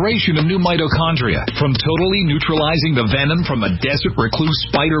and generation of new mitochondria, from totally neutralizing the venom from a desert recluse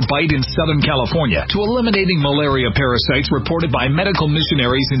spider bite in Southern California to eliminating malaria parasites reported by medical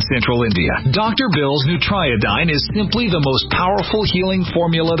missionaries in Central India. Dr. Bill's Nutriodine is simply the most powerful healing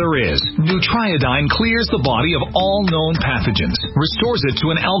formula there is. Nutriodine clears the body of all known pathogens, restores it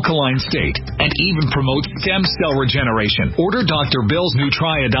to an alkaline state, and even promotes stem cell regeneration. Order Dr. Bill's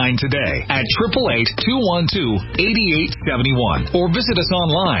Nutriodine today at 888-212-8871 or visit us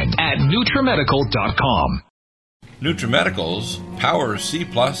online at NutriMedical.com. NutriMedical's Power C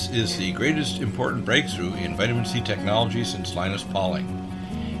Plus is the greatest important breakthrough in vitamin C technology since Linus Pauling.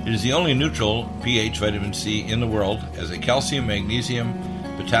 It is the only neutral pH vitamin C in the world as a calcium, magnesium,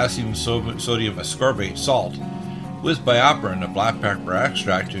 potassium, sodium ascorbate salt with BioPerine, a black pepper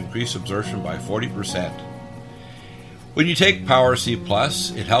extract, to increase absorption by 40%. When you take Power C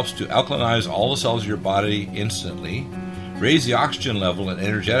Plus, it helps to alkalinize all the cells of your body instantly, raise the oxygen level and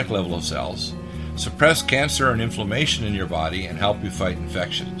energetic level of cells, suppress cancer and inflammation in your body, and help you fight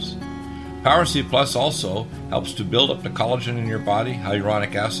infections. Power C Plus also helps to build up the collagen in your body,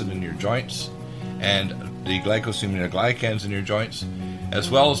 hyaluronic acid in your joints, and the glycosaminoglycans in your joints, as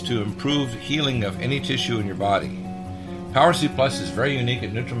well as to improve healing of any tissue in your body. Power C Plus is very unique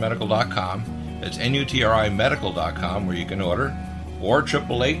at NutriMedical.com. It's NutriMedical.com where you can order, or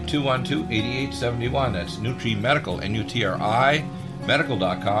 888-212-8871. That's NutriMedical, NUTRI,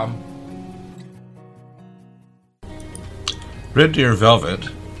 medical.com. Red Deer Velvet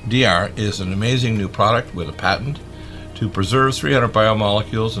DR is an amazing new product with a patent to preserve 300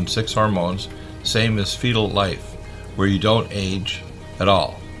 biomolecules and 6 hormones, same as fetal life, where you don't age at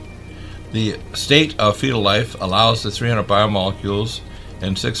all. The state of fetal life allows the 300 biomolecules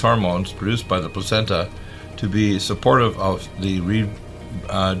and 6 hormones produced by the placenta to be supportive of the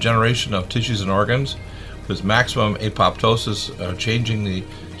regeneration of tissues and organs, with maximum apoptosis, changing the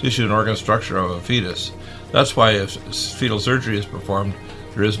tissue and organ structure of a fetus. That's why if fetal surgery is performed,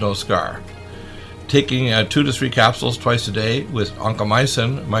 there is no scar. Taking 2 to 3 capsules twice a day with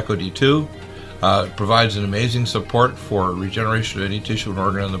oncomycin, myco-D2, provides an amazing support for regeneration of any tissue and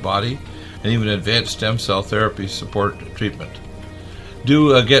organ in the body, and even advanced stem cell therapy support treatment.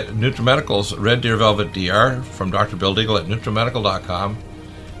 Do get NutriMedical's Red Deer Velvet DR from Dr. Bill Deagle at NutriMedical.com,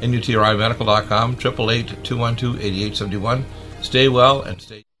 NUTRIMedical.com, 888-212-8871. Stay well and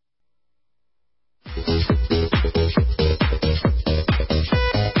stay...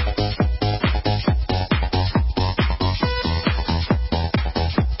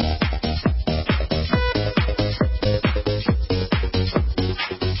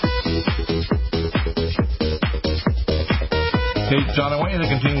 Hey, John, I want you to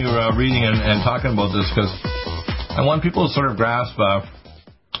continue reading and talking about this because I want people to sort of grasp.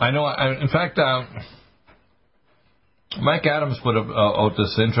 In fact, Mike Adams put out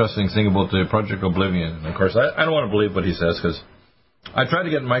this interesting thing about the Project Oblivion. And of course, I don't want to believe what he says because I tried to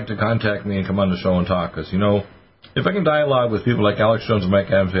get Mike to contact me and come on the show and talk because, if I can dialogue with people like Alex Jones and Mike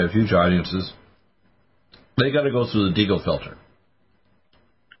Adams who have huge audiences, they got to go through the Deagle filter.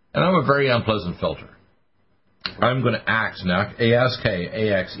 And I'm a very unpleasant filter. I'm going to ask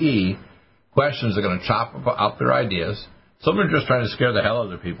questions that are going to chop up their ideas. Some are just trying to scare the hell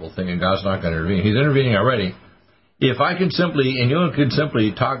out of people, thinking God's not going to intervene. He's intervening already. If I can simply, and you can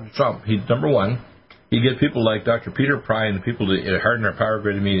simply talk to Trump, number one, you get people like Dr. Peter Pry and the people to harden their power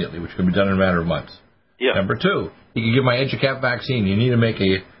grid immediately, which can be done in a matter of months. Yeah. Number two, you can give my EduCap vaccine. You need to make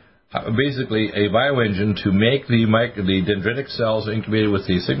basically a bioengine to make the dendritic cells incubated with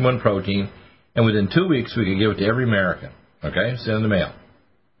the sigma-1 protein. And within 2 weeks, we can give it to every American. Okay? Send in the mail.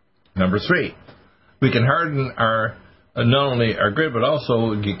 Number three, we can harden not only our grid, but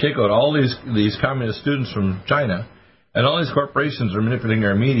also take out all these communist students from China, and all these corporations are manipulating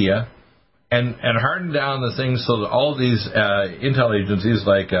our media, and harden down the things so that all these intel agencies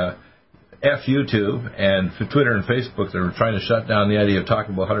like YouTube and Twitter and Facebook that are trying to shut down the idea of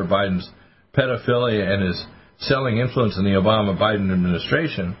talking about Hunter Biden's pedophilia and his selling influence in the Obama-Biden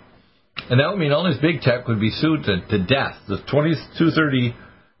administration. And that would mean all this big tech would be sued to death. The 230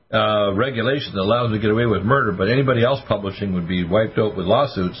 regulation that allows them to get away with murder, but anybody else publishing would be wiped out with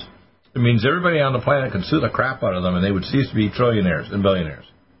lawsuits. It means everybody on the planet can sue the crap out of them, and they would cease to be trillionaires and billionaires.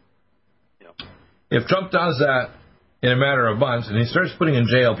 Yep. If Trump does that in a matter of months, and he starts putting in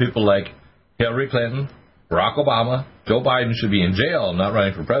jail people like Hillary Clinton, Barack Obama, Joe Biden should be in jail, not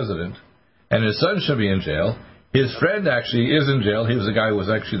running for president, and his son should be in jail. His friend actually is in jail. He was the guy who was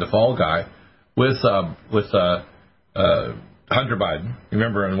actually the fall guy with Hunter Biden.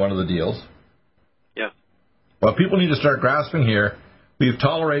 Remember in one of the deals? Yeah. Well, people need to start grasping here. We've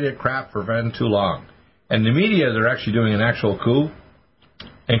tolerated crap for very too long. And the media, they're actually doing an actual coup,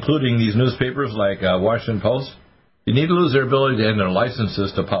 including these newspapers like Washington Post. They need to lose their ability to end their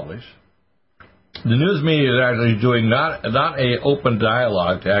licenses to publish. The news media is actually doing not a open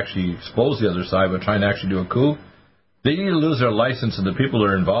dialogue to actually expose the other side, but trying to actually do a coup. They need to lose their license, and the people that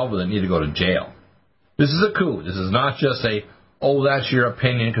are involved with it need to go to jail. This is a coup. This is not just that's your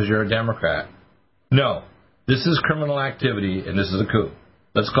opinion because you're a Democrat. No. This is criminal activity, and this is a coup.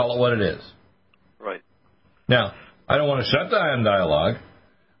 Let's call it what it is. Right. Now, I don't want to shut down dialogue.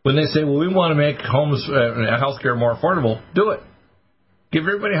 When they say, well, we want to make homes health care more affordable, do it. Give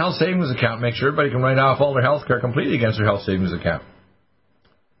everybody a health savings account. Make sure everybody can write off all their health care completely against their health savings account.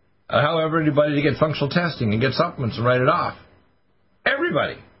 Allow everybody to get functional testing and get supplements and write it off.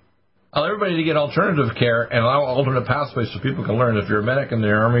 Everybody. Allow everybody to get alternative care and allow alternate pathways so people can learn. If you're a medic in the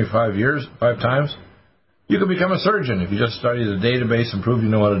Army 5 times, you can become a surgeon if you just study the database and prove you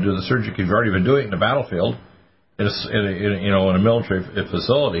know how to do the surgery. You've already been doing it in the battlefield, in a military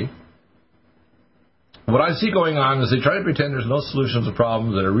facility. what I see going on is they try to pretend there's no solutions to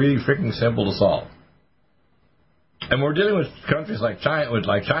problems that are really freaking simple to solve. And we're dealing with countries like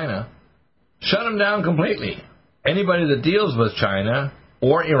China. Shut them down completely. Anybody that deals with China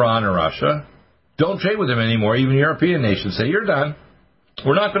or Iran or Russia, don't trade with them anymore. Even European nations say, you're done.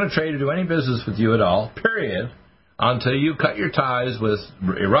 We're not going to trade or do any business with you at all, period, until you cut your ties with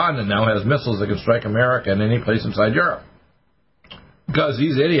Iran that now has missiles that can strike America and any place inside Europe. Because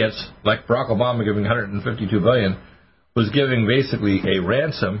these idiots, like Barack Obama giving $152 billion, was giving basically a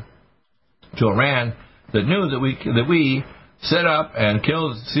ransom to Iran that knew that we set up and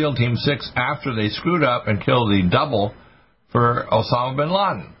killed SEAL Team 6 after they screwed up and killed the double for Osama bin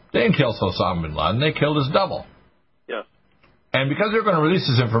Laden. They didn't kill Osama bin Laden, they killed his double. Yes. And because they're going to release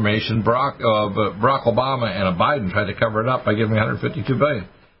this information, Barack Obama and Biden tried to cover it up by giving $152 billion.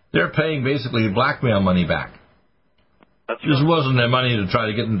 They're paying basically blackmail money back. This wasn't their money to try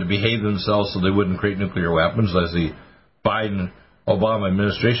to get them to behave themselves so they wouldn't create nuclear weapons as the Biden-Obama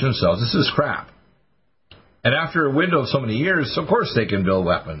administration sells. This is crap. And after a window of so many years, of course they can build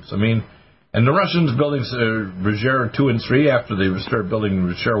weapons. I mean, and the Russians building Rizher 2 and 3 after they started building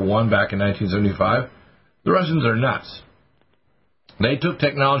Rizher 1 back in 1975, the Russians are nuts. They took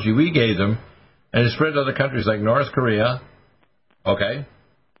technology we gave them and they spread to other countries like North Korea, okay,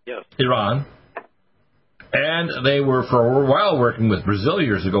 yes, Iran, and they were for a while working with Brazil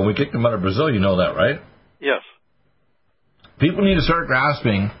years ago. We kicked them out of Brazil, you know that, right? Yes. People need to start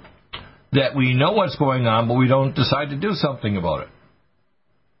grasping that we know what's going on, but we don't decide to do something about it.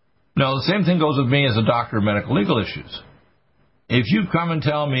 Now, the same thing goes with me as a doctor of medical legal issues. If you come and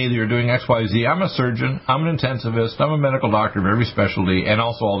tell me that you're doing X, Y, Z, I'm a surgeon, I'm an intensivist, I'm a medical doctor of every specialty, and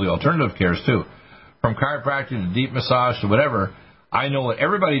also all the alternative cares, too. From chiropractic to deep massage to whatever, I know what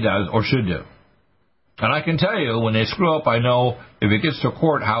everybody does or should do. And I can tell you, when they screw up, I know if it gets to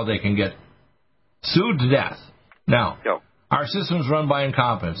court how they can get sued to death. Now, our system is run by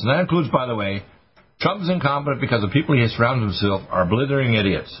incompetence. And that includes, by the way, Trump is incompetent because the people he surrounds himself are blithering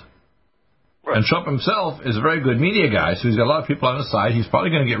idiots. Right. And Trump himself is a very good media guy, so he's got a lot of people on his side. He's probably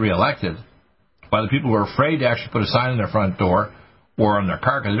going to get reelected by the people who are afraid to actually put a sign on their front door or on their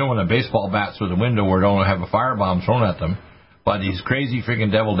car because they don't want a baseball bat through the window or don't want to have a firebomb thrown at them by these crazy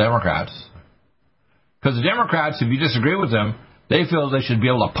freaking devil Democrats. Because the Democrats, if you disagree with them, they feel they should be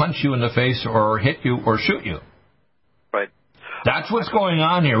able to punch you in the face or hit you or shoot you. Right. That's what's going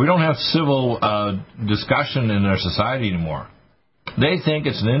on here. We don't have civil discussion in our society anymore. They think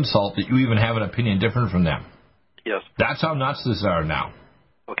it's an insult that you even have an opinion different from them. Yes. That's how nuts this are now.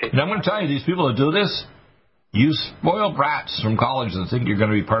 Okay. And I'm going to tell you, these people that do this, you spoiled brats from college that think you're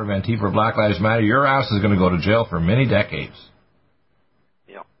going to be part of Antifa or Black Lives Matter, your ass is going to go to jail for many decades.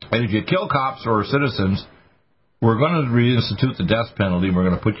 Yeah. And if you kill cops or citizens, we're going to reinstitute the death penalty and we're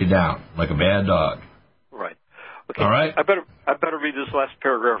going to put you down like a bad dog. Right. Okay. All right? I better read this last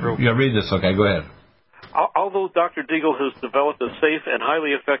paragraph real quick. Yeah, read this. Okay, go ahead. Although Dr. Deagle has developed a safe and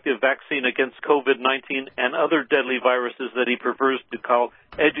highly effective vaccine against COVID-19 and other deadly viruses that he prefers to call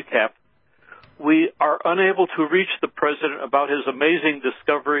EduCaps, we are unable to reach the President about his amazing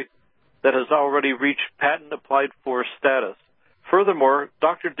discovery that has already reached patent applied for status. Furthermore,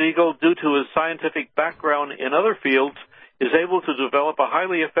 Dr. Deagle, due to his scientific background in other fields, is able to develop a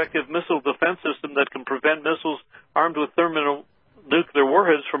highly effective missile defense system that can prevent missiles armed with thermonuclear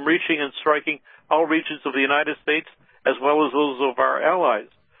warheads from reaching and striking all regions of the United States as well as those of our allies.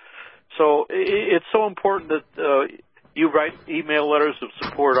 So it's so important that you write email letters of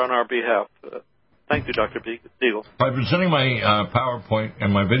support on our behalf. Thank you, Dr. Deagle. I've been sending my PowerPoint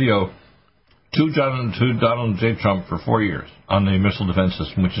and my video to Donald J. Trump for 4 years on the missile defense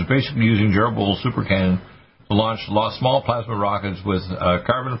system, which is basically using Gerald Bull's super cannon to launch small plasma rockets with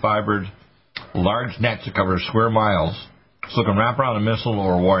carbon-fibered large nets that cover square miles so it can wrap around a missile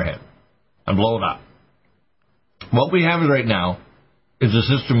or a warhead and blow it up. What we have right now is a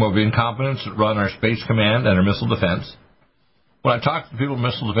system of incompetence that run our Space Command and our missile defense. When I talked to people in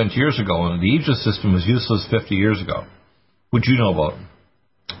missile defense years ago, the Aegis system was useless 50 years ago, which you know about.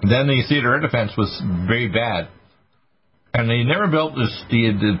 Then the theater air defense was very bad. And they never built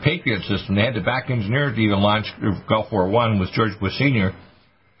the Patriot system. They had to back engineer it to even launch Gulf War I with George Bush Sr.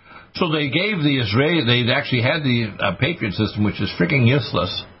 So they gave the Israeli, they actually had the Patriot system, which is freaking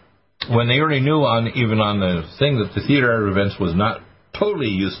useless, when they already knew even on the thing that the theater air defense was not totally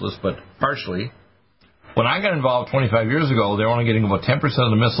useless, but partially. When I got involved 25 years ago, they were only getting about 10%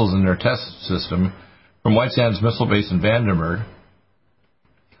 of the missiles in their test system from White Sands Missile Base in Vandenberg.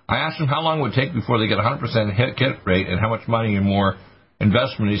 I asked him how long it would take before they get 100% hit rate and how much money and more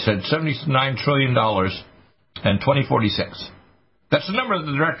investment. He said $79 trillion and 2046. That's the number that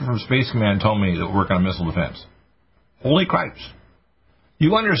the director from Space Command told me that work on missile defense. Holy cripes.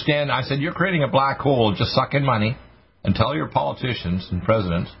 You understand, I said, you're creating a black hole, just suck in money and tell your politicians and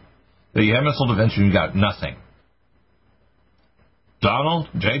presidents that you have missile defense and you got nothing. Donald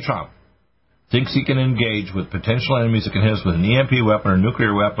J. Trump thinks he can engage with potential enemies that can hit us with an EMP weapon or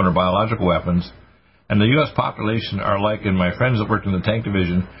nuclear weapon or biological weapons, and the U.S. population are like, and my friends that worked in the tank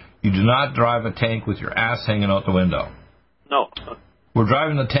division, you do not drive a tank with your ass hanging out the window. No. We're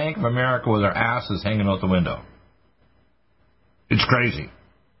driving the tank of America with our asses hanging out the window. It's crazy.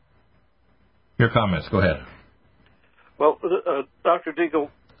 Your comments, go ahead. Well, Dr. Deagle,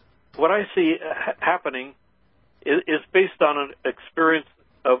 what I see happening is based on an experience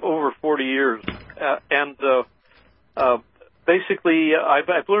of over 40 years. Basically,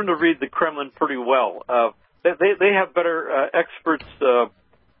 I've learned to read the Kremlin pretty well. They have better experts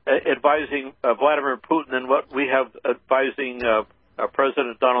advising Vladimir Putin than what we have advising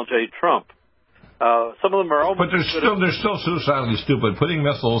President Donald J. Trump. Some of them are almost... But they're still suicidally stupid. Putting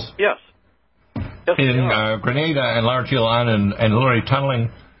missiles in Grenada and Lartilan and literally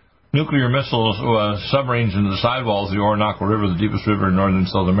tunneling nuclear missiles, submarines into the sidewalls of the Orinoco River, the deepest river in northern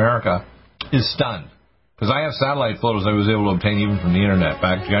South America, is stunned. Because I have satellite photos I was able to obtain even from the internet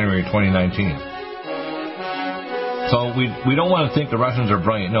back January 2019. So we don't want to think the Russians are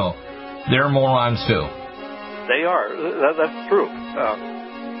brilliant. No, they're morons too. They are. That's true.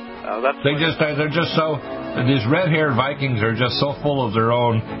 They're just so, these red-haired Vikings are just so full of their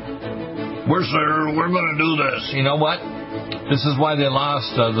own, we're going to do this. You know what? This is why they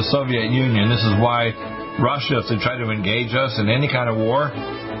lost the Soviet Union. This is why Russia, if they try to engage us in any kind of war,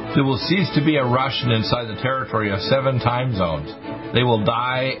 there will cease to be a Russian inside the territory of 7 time zones. They will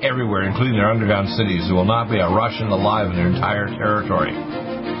die everywhere, including their underground cities. There will not be a Russian alive in their entire territory.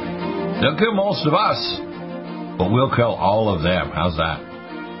 They'll kill most of us, but we'll kill all of them. How's that?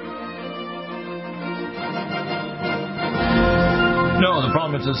 No, the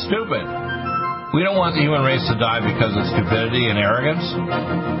problem is it's stupid. We don't want the human race to die because of stupidity and arrogance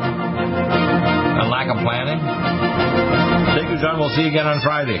and lack of planning. Thank you, John. We'll see you again on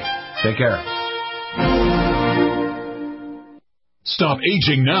Friday. Take care. Stop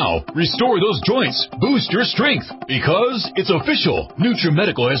aging now. Restore those joints. Boost your strength. Because it's official.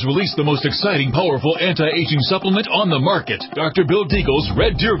 NutriMedical has released the most exciting, powerful anti-aging supplement on the market. Dr. Bill Deagle's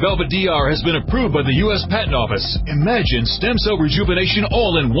Red Deer Velvet DR has been approved by the U.S. Patent Office. Imagine stem cell rejuvenation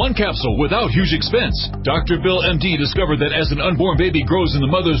all in one capsule without huge expense. Dr. Bill MD discovered that as an unborn baby grows in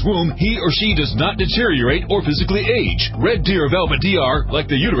the mother's womb, he or she does not deteriorate or physically age. Red Deer Velvet DR, like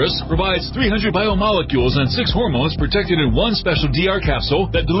the uterus, provides 300 biomolecules and 6 hormones protected in one special DR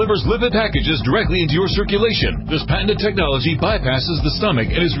capsule that delivers lipid packages directly into your circulation. This patented technology bypasses the stomach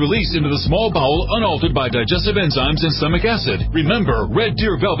and is released into the small bowel unaltered by digestive enzymes and stomach acid. Remember, Red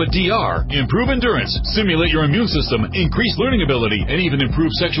Deer Velvet DR. Improve endurance, stimulate your immune system, increase learning ability, and even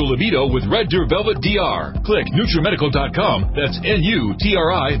improve sexual libido with Red Deer Velvet DR. Click NutriMedical.com, that's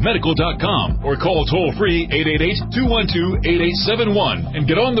NutriMedical.com, or call toll-free 888-212-8871 and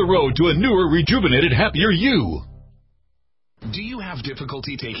get on the road to a newer, rejuvenated, happier you. Do you have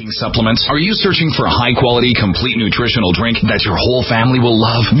difficulty taking supplements? Are you searching for a high-quality, complete nutritional drink that your whole family will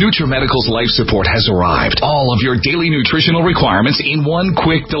love? NutriMedical's Life Support has arrived. All of your daily nutritional requirements in one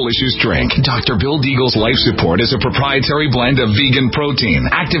quick, delicious drink. Dr. Bill Deagle's Life Support is a proprietary blend of vegan protein,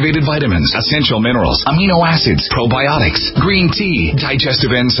 activated vitamins, essential minerals, amino acids, probiotics, green tea,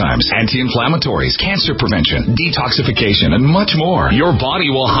 digestive enzymes, anti-inflammatories, cancer prevention, detoxification, and much more. Your body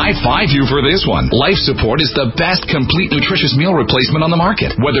will high-five you for this one. Life Support is the best complete nutritious meal replacement on the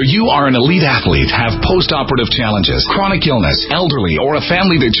market. Whether you are an elite athlete, have post-operative challenges, chronic illness, elderly, or a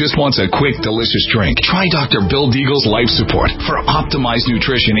family that just wants a quick, delicious drink, try Dr. Bill Deagle's Life Support for optimized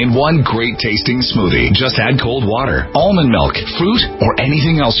nutrition in one great-tasting smoothie. Just add cold water, almond milk, fruit, or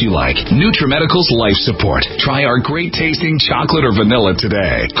anything else you like. NutriMedical's Life Support. Try our great-tasting chocolate or vanilla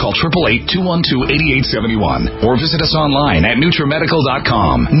today. Call 888-212-8871 or visit us online at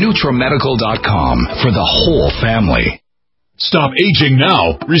NutriMedical.com. NutriMedical.com for the whole family. Stop aging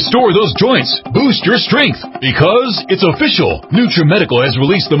now. Restore those joints. Boost your strength. Because it's official. NutriMedical has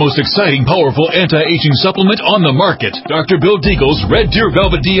released the most exciting, powerful anti-aging supplement on the market. Dr. Bill Deagle's Red Deer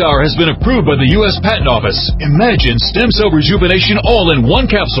Velvet DR has been approved by the U.S. Patent Office. Imagine stem cell rejuvenation all in one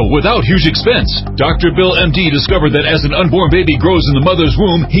capsule without huge expense. Dr. Bill MD discovered that as an unborn baby grows in the mother's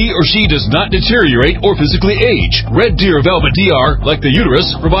womb, he or she does not deteriorate or physically age. Red Deer Velvet DR, like the uterus,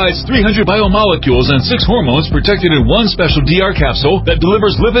 provides 300 biomolecules and 6 hormones protected in one special DR capsule that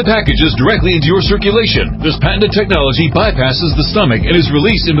delivers lipid packages directly into your circulation. This patented technology bypasses the stomach and is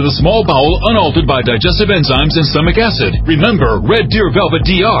released into the small bowel unaltered by digestive enzymes and stomach acid. Remember, Red Deer Velvet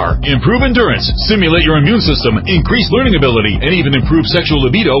DR. Improve endurance, stimulate your immune system, increase learning ability, and even improve sexual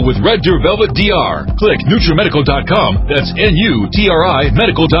libido with Red Deer Velvet DR. Click NutriMedical.com, that's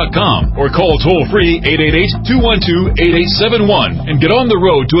NutriMedical.com, or call toll-free 888-212-8871 and get on the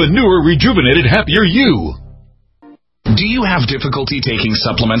road to a newer, rejuvenated, happier you. Do you have difficulty taking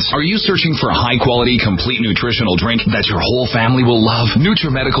supplements? Are you searching for a high-quality, complete nutritional drink that your whole family will love?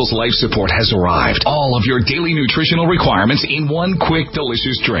 NutriMedical's Life Support has arrived. All of your daily nutritional requirements in one quick,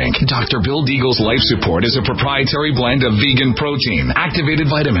 delicious drink. Dr. Bill Deagle's Life Support is a proprietary blend of vegan protein, activated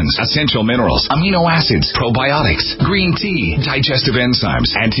vitamins, essential minerals, amino acids, probiotics, green tea, digestive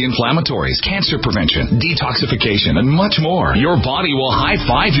enzymes, anti-inflammatories, cancer prevention, detoxification, and much more. Your body will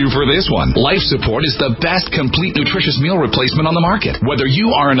high-five you for this one. Life Support is the best complete nutritious meal replacement on the market. Whether you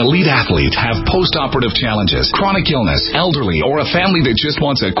are an elite athlete, have post-operative challenges, chronic illness, elderly, or a family that just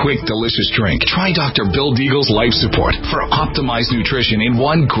wants a quick, delicious drink, try Dr. Bill Deagle's Life Support for optimized nutrition in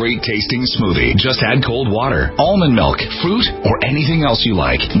one great tasting smoothie. Just add cold water, almond milk, fruit, or anything else you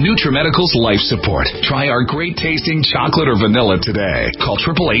like. NutriMedical's Life Support. Try our great tasting chocolate or vanilla today. Call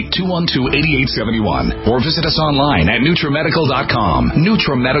 888-212-8871 or visit us online at NutriMedical.com.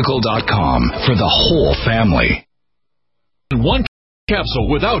 NutriMedical.com for the whole family. One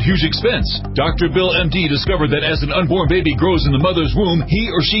capsule without huge expense. Dr. Bill MD discovered that as an unborn baby grows in the mother's womb, he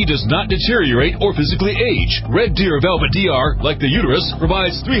or she does not deteriorate or physically age. Red Deer Velvet DR, like the uterus,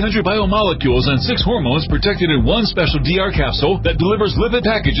 provides 300 biomolecules and 6 hormones protected in one special DR capsule that delivers lipid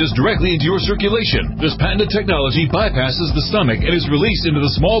packages directly into your circulation. This patented technology bypasses the stomach and is released into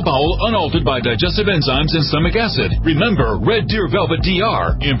the small bowel unaltered by digestive enzymes and stomach acid. Remember, Red Deer Velvet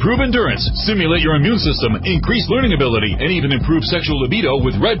DR. Improve endurance, stimulate your immune system, increase learning ability, and even improve sexual libido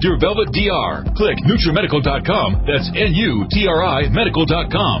with Red Deer Velvet DR. Click NutriMedical.com, that's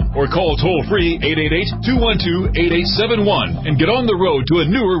NutriMedical.com, or call toll-free 888-212-8871 and get on the road to a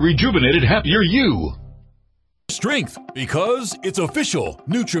newer, rejuvenated, happier you. Strength, because it's official.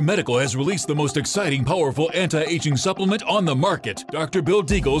 NutriMedical has released the most exciting, powerful anti-aging supplement on the market. Dr. Bill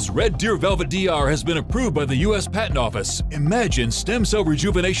Deagle's Red Deer Velvet DR has been approved by the U.S. Patent Office. Imagine stem cell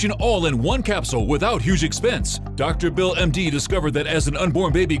rejuvenation all in one capsule without huge expense. Dr. Bill MD discovered that as an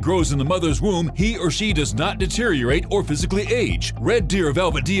unborn baby grows in the mother's womb, he or she does not deteriorate or physically age. Red Deer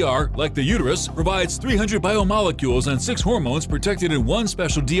Velvet DR, like the uterus, provides 300 biomolecules and 6 hormones protected in one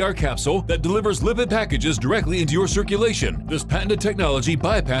special DR capsule that delivers lipid packages directly into your circulation. This patented technology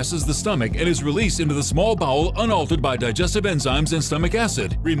bypasses the stomach and is released into the small bowel unaltered by digestive enzymes and stomach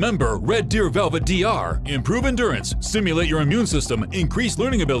acid. Remember, Red Deer Velvet DR. Improve endurance, stimulate your immune system, increase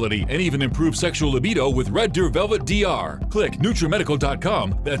learning ability, and even improve sexual libido with Red Deer Velvet DR. Click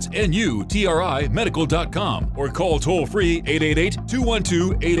NutriMedical.com, that's NutriMedical.com, or call toll-free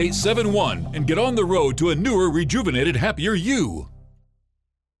 888-212-8871 and get on the road to a newer, rejuvenated, happier you.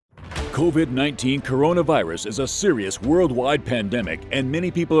 COVID-19 coronavirus is a serious worldwide pandemic, and many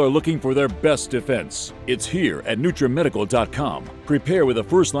people are looking for their best defense. It's here at NutriMedical.com. Prepare with a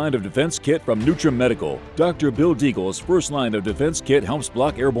first line of defense kit from NutriMedical. Dr. Bill Deagle's first line of defense kit helps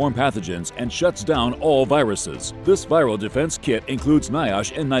block airborne pathogens and shuts down all viruses. This viral defense kit includes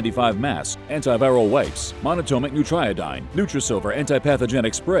NIOSH N95 masks, antiviral wipes, monatomic nutriodine, Nutrisilver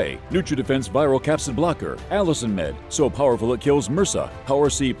antipathogenic spray, NutriDefense viral capsid blocker, Allison Med, so powerful it kills MRSA, Power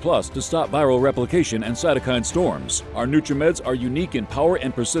C Plus to stop viral replication and cytokine storms. Our NutriMeds are unique in power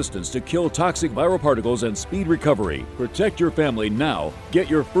and persistence to kill toxic viral particles and speed recovery. Protect your family now. Get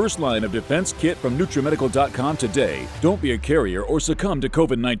your first line of defense kit from NutriMedical.com today. Don't be a carrier or succumb to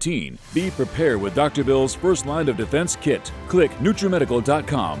COVID-19. Be prepared with Dr. Bill's first line of defense kit. Click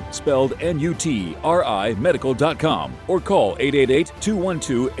NutriMedical.com, spelled N-U-T-R-I Medical.com, or call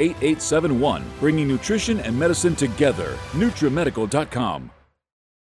 888-212-8871, bringing nutrition and medicine together. NutriMedical.com.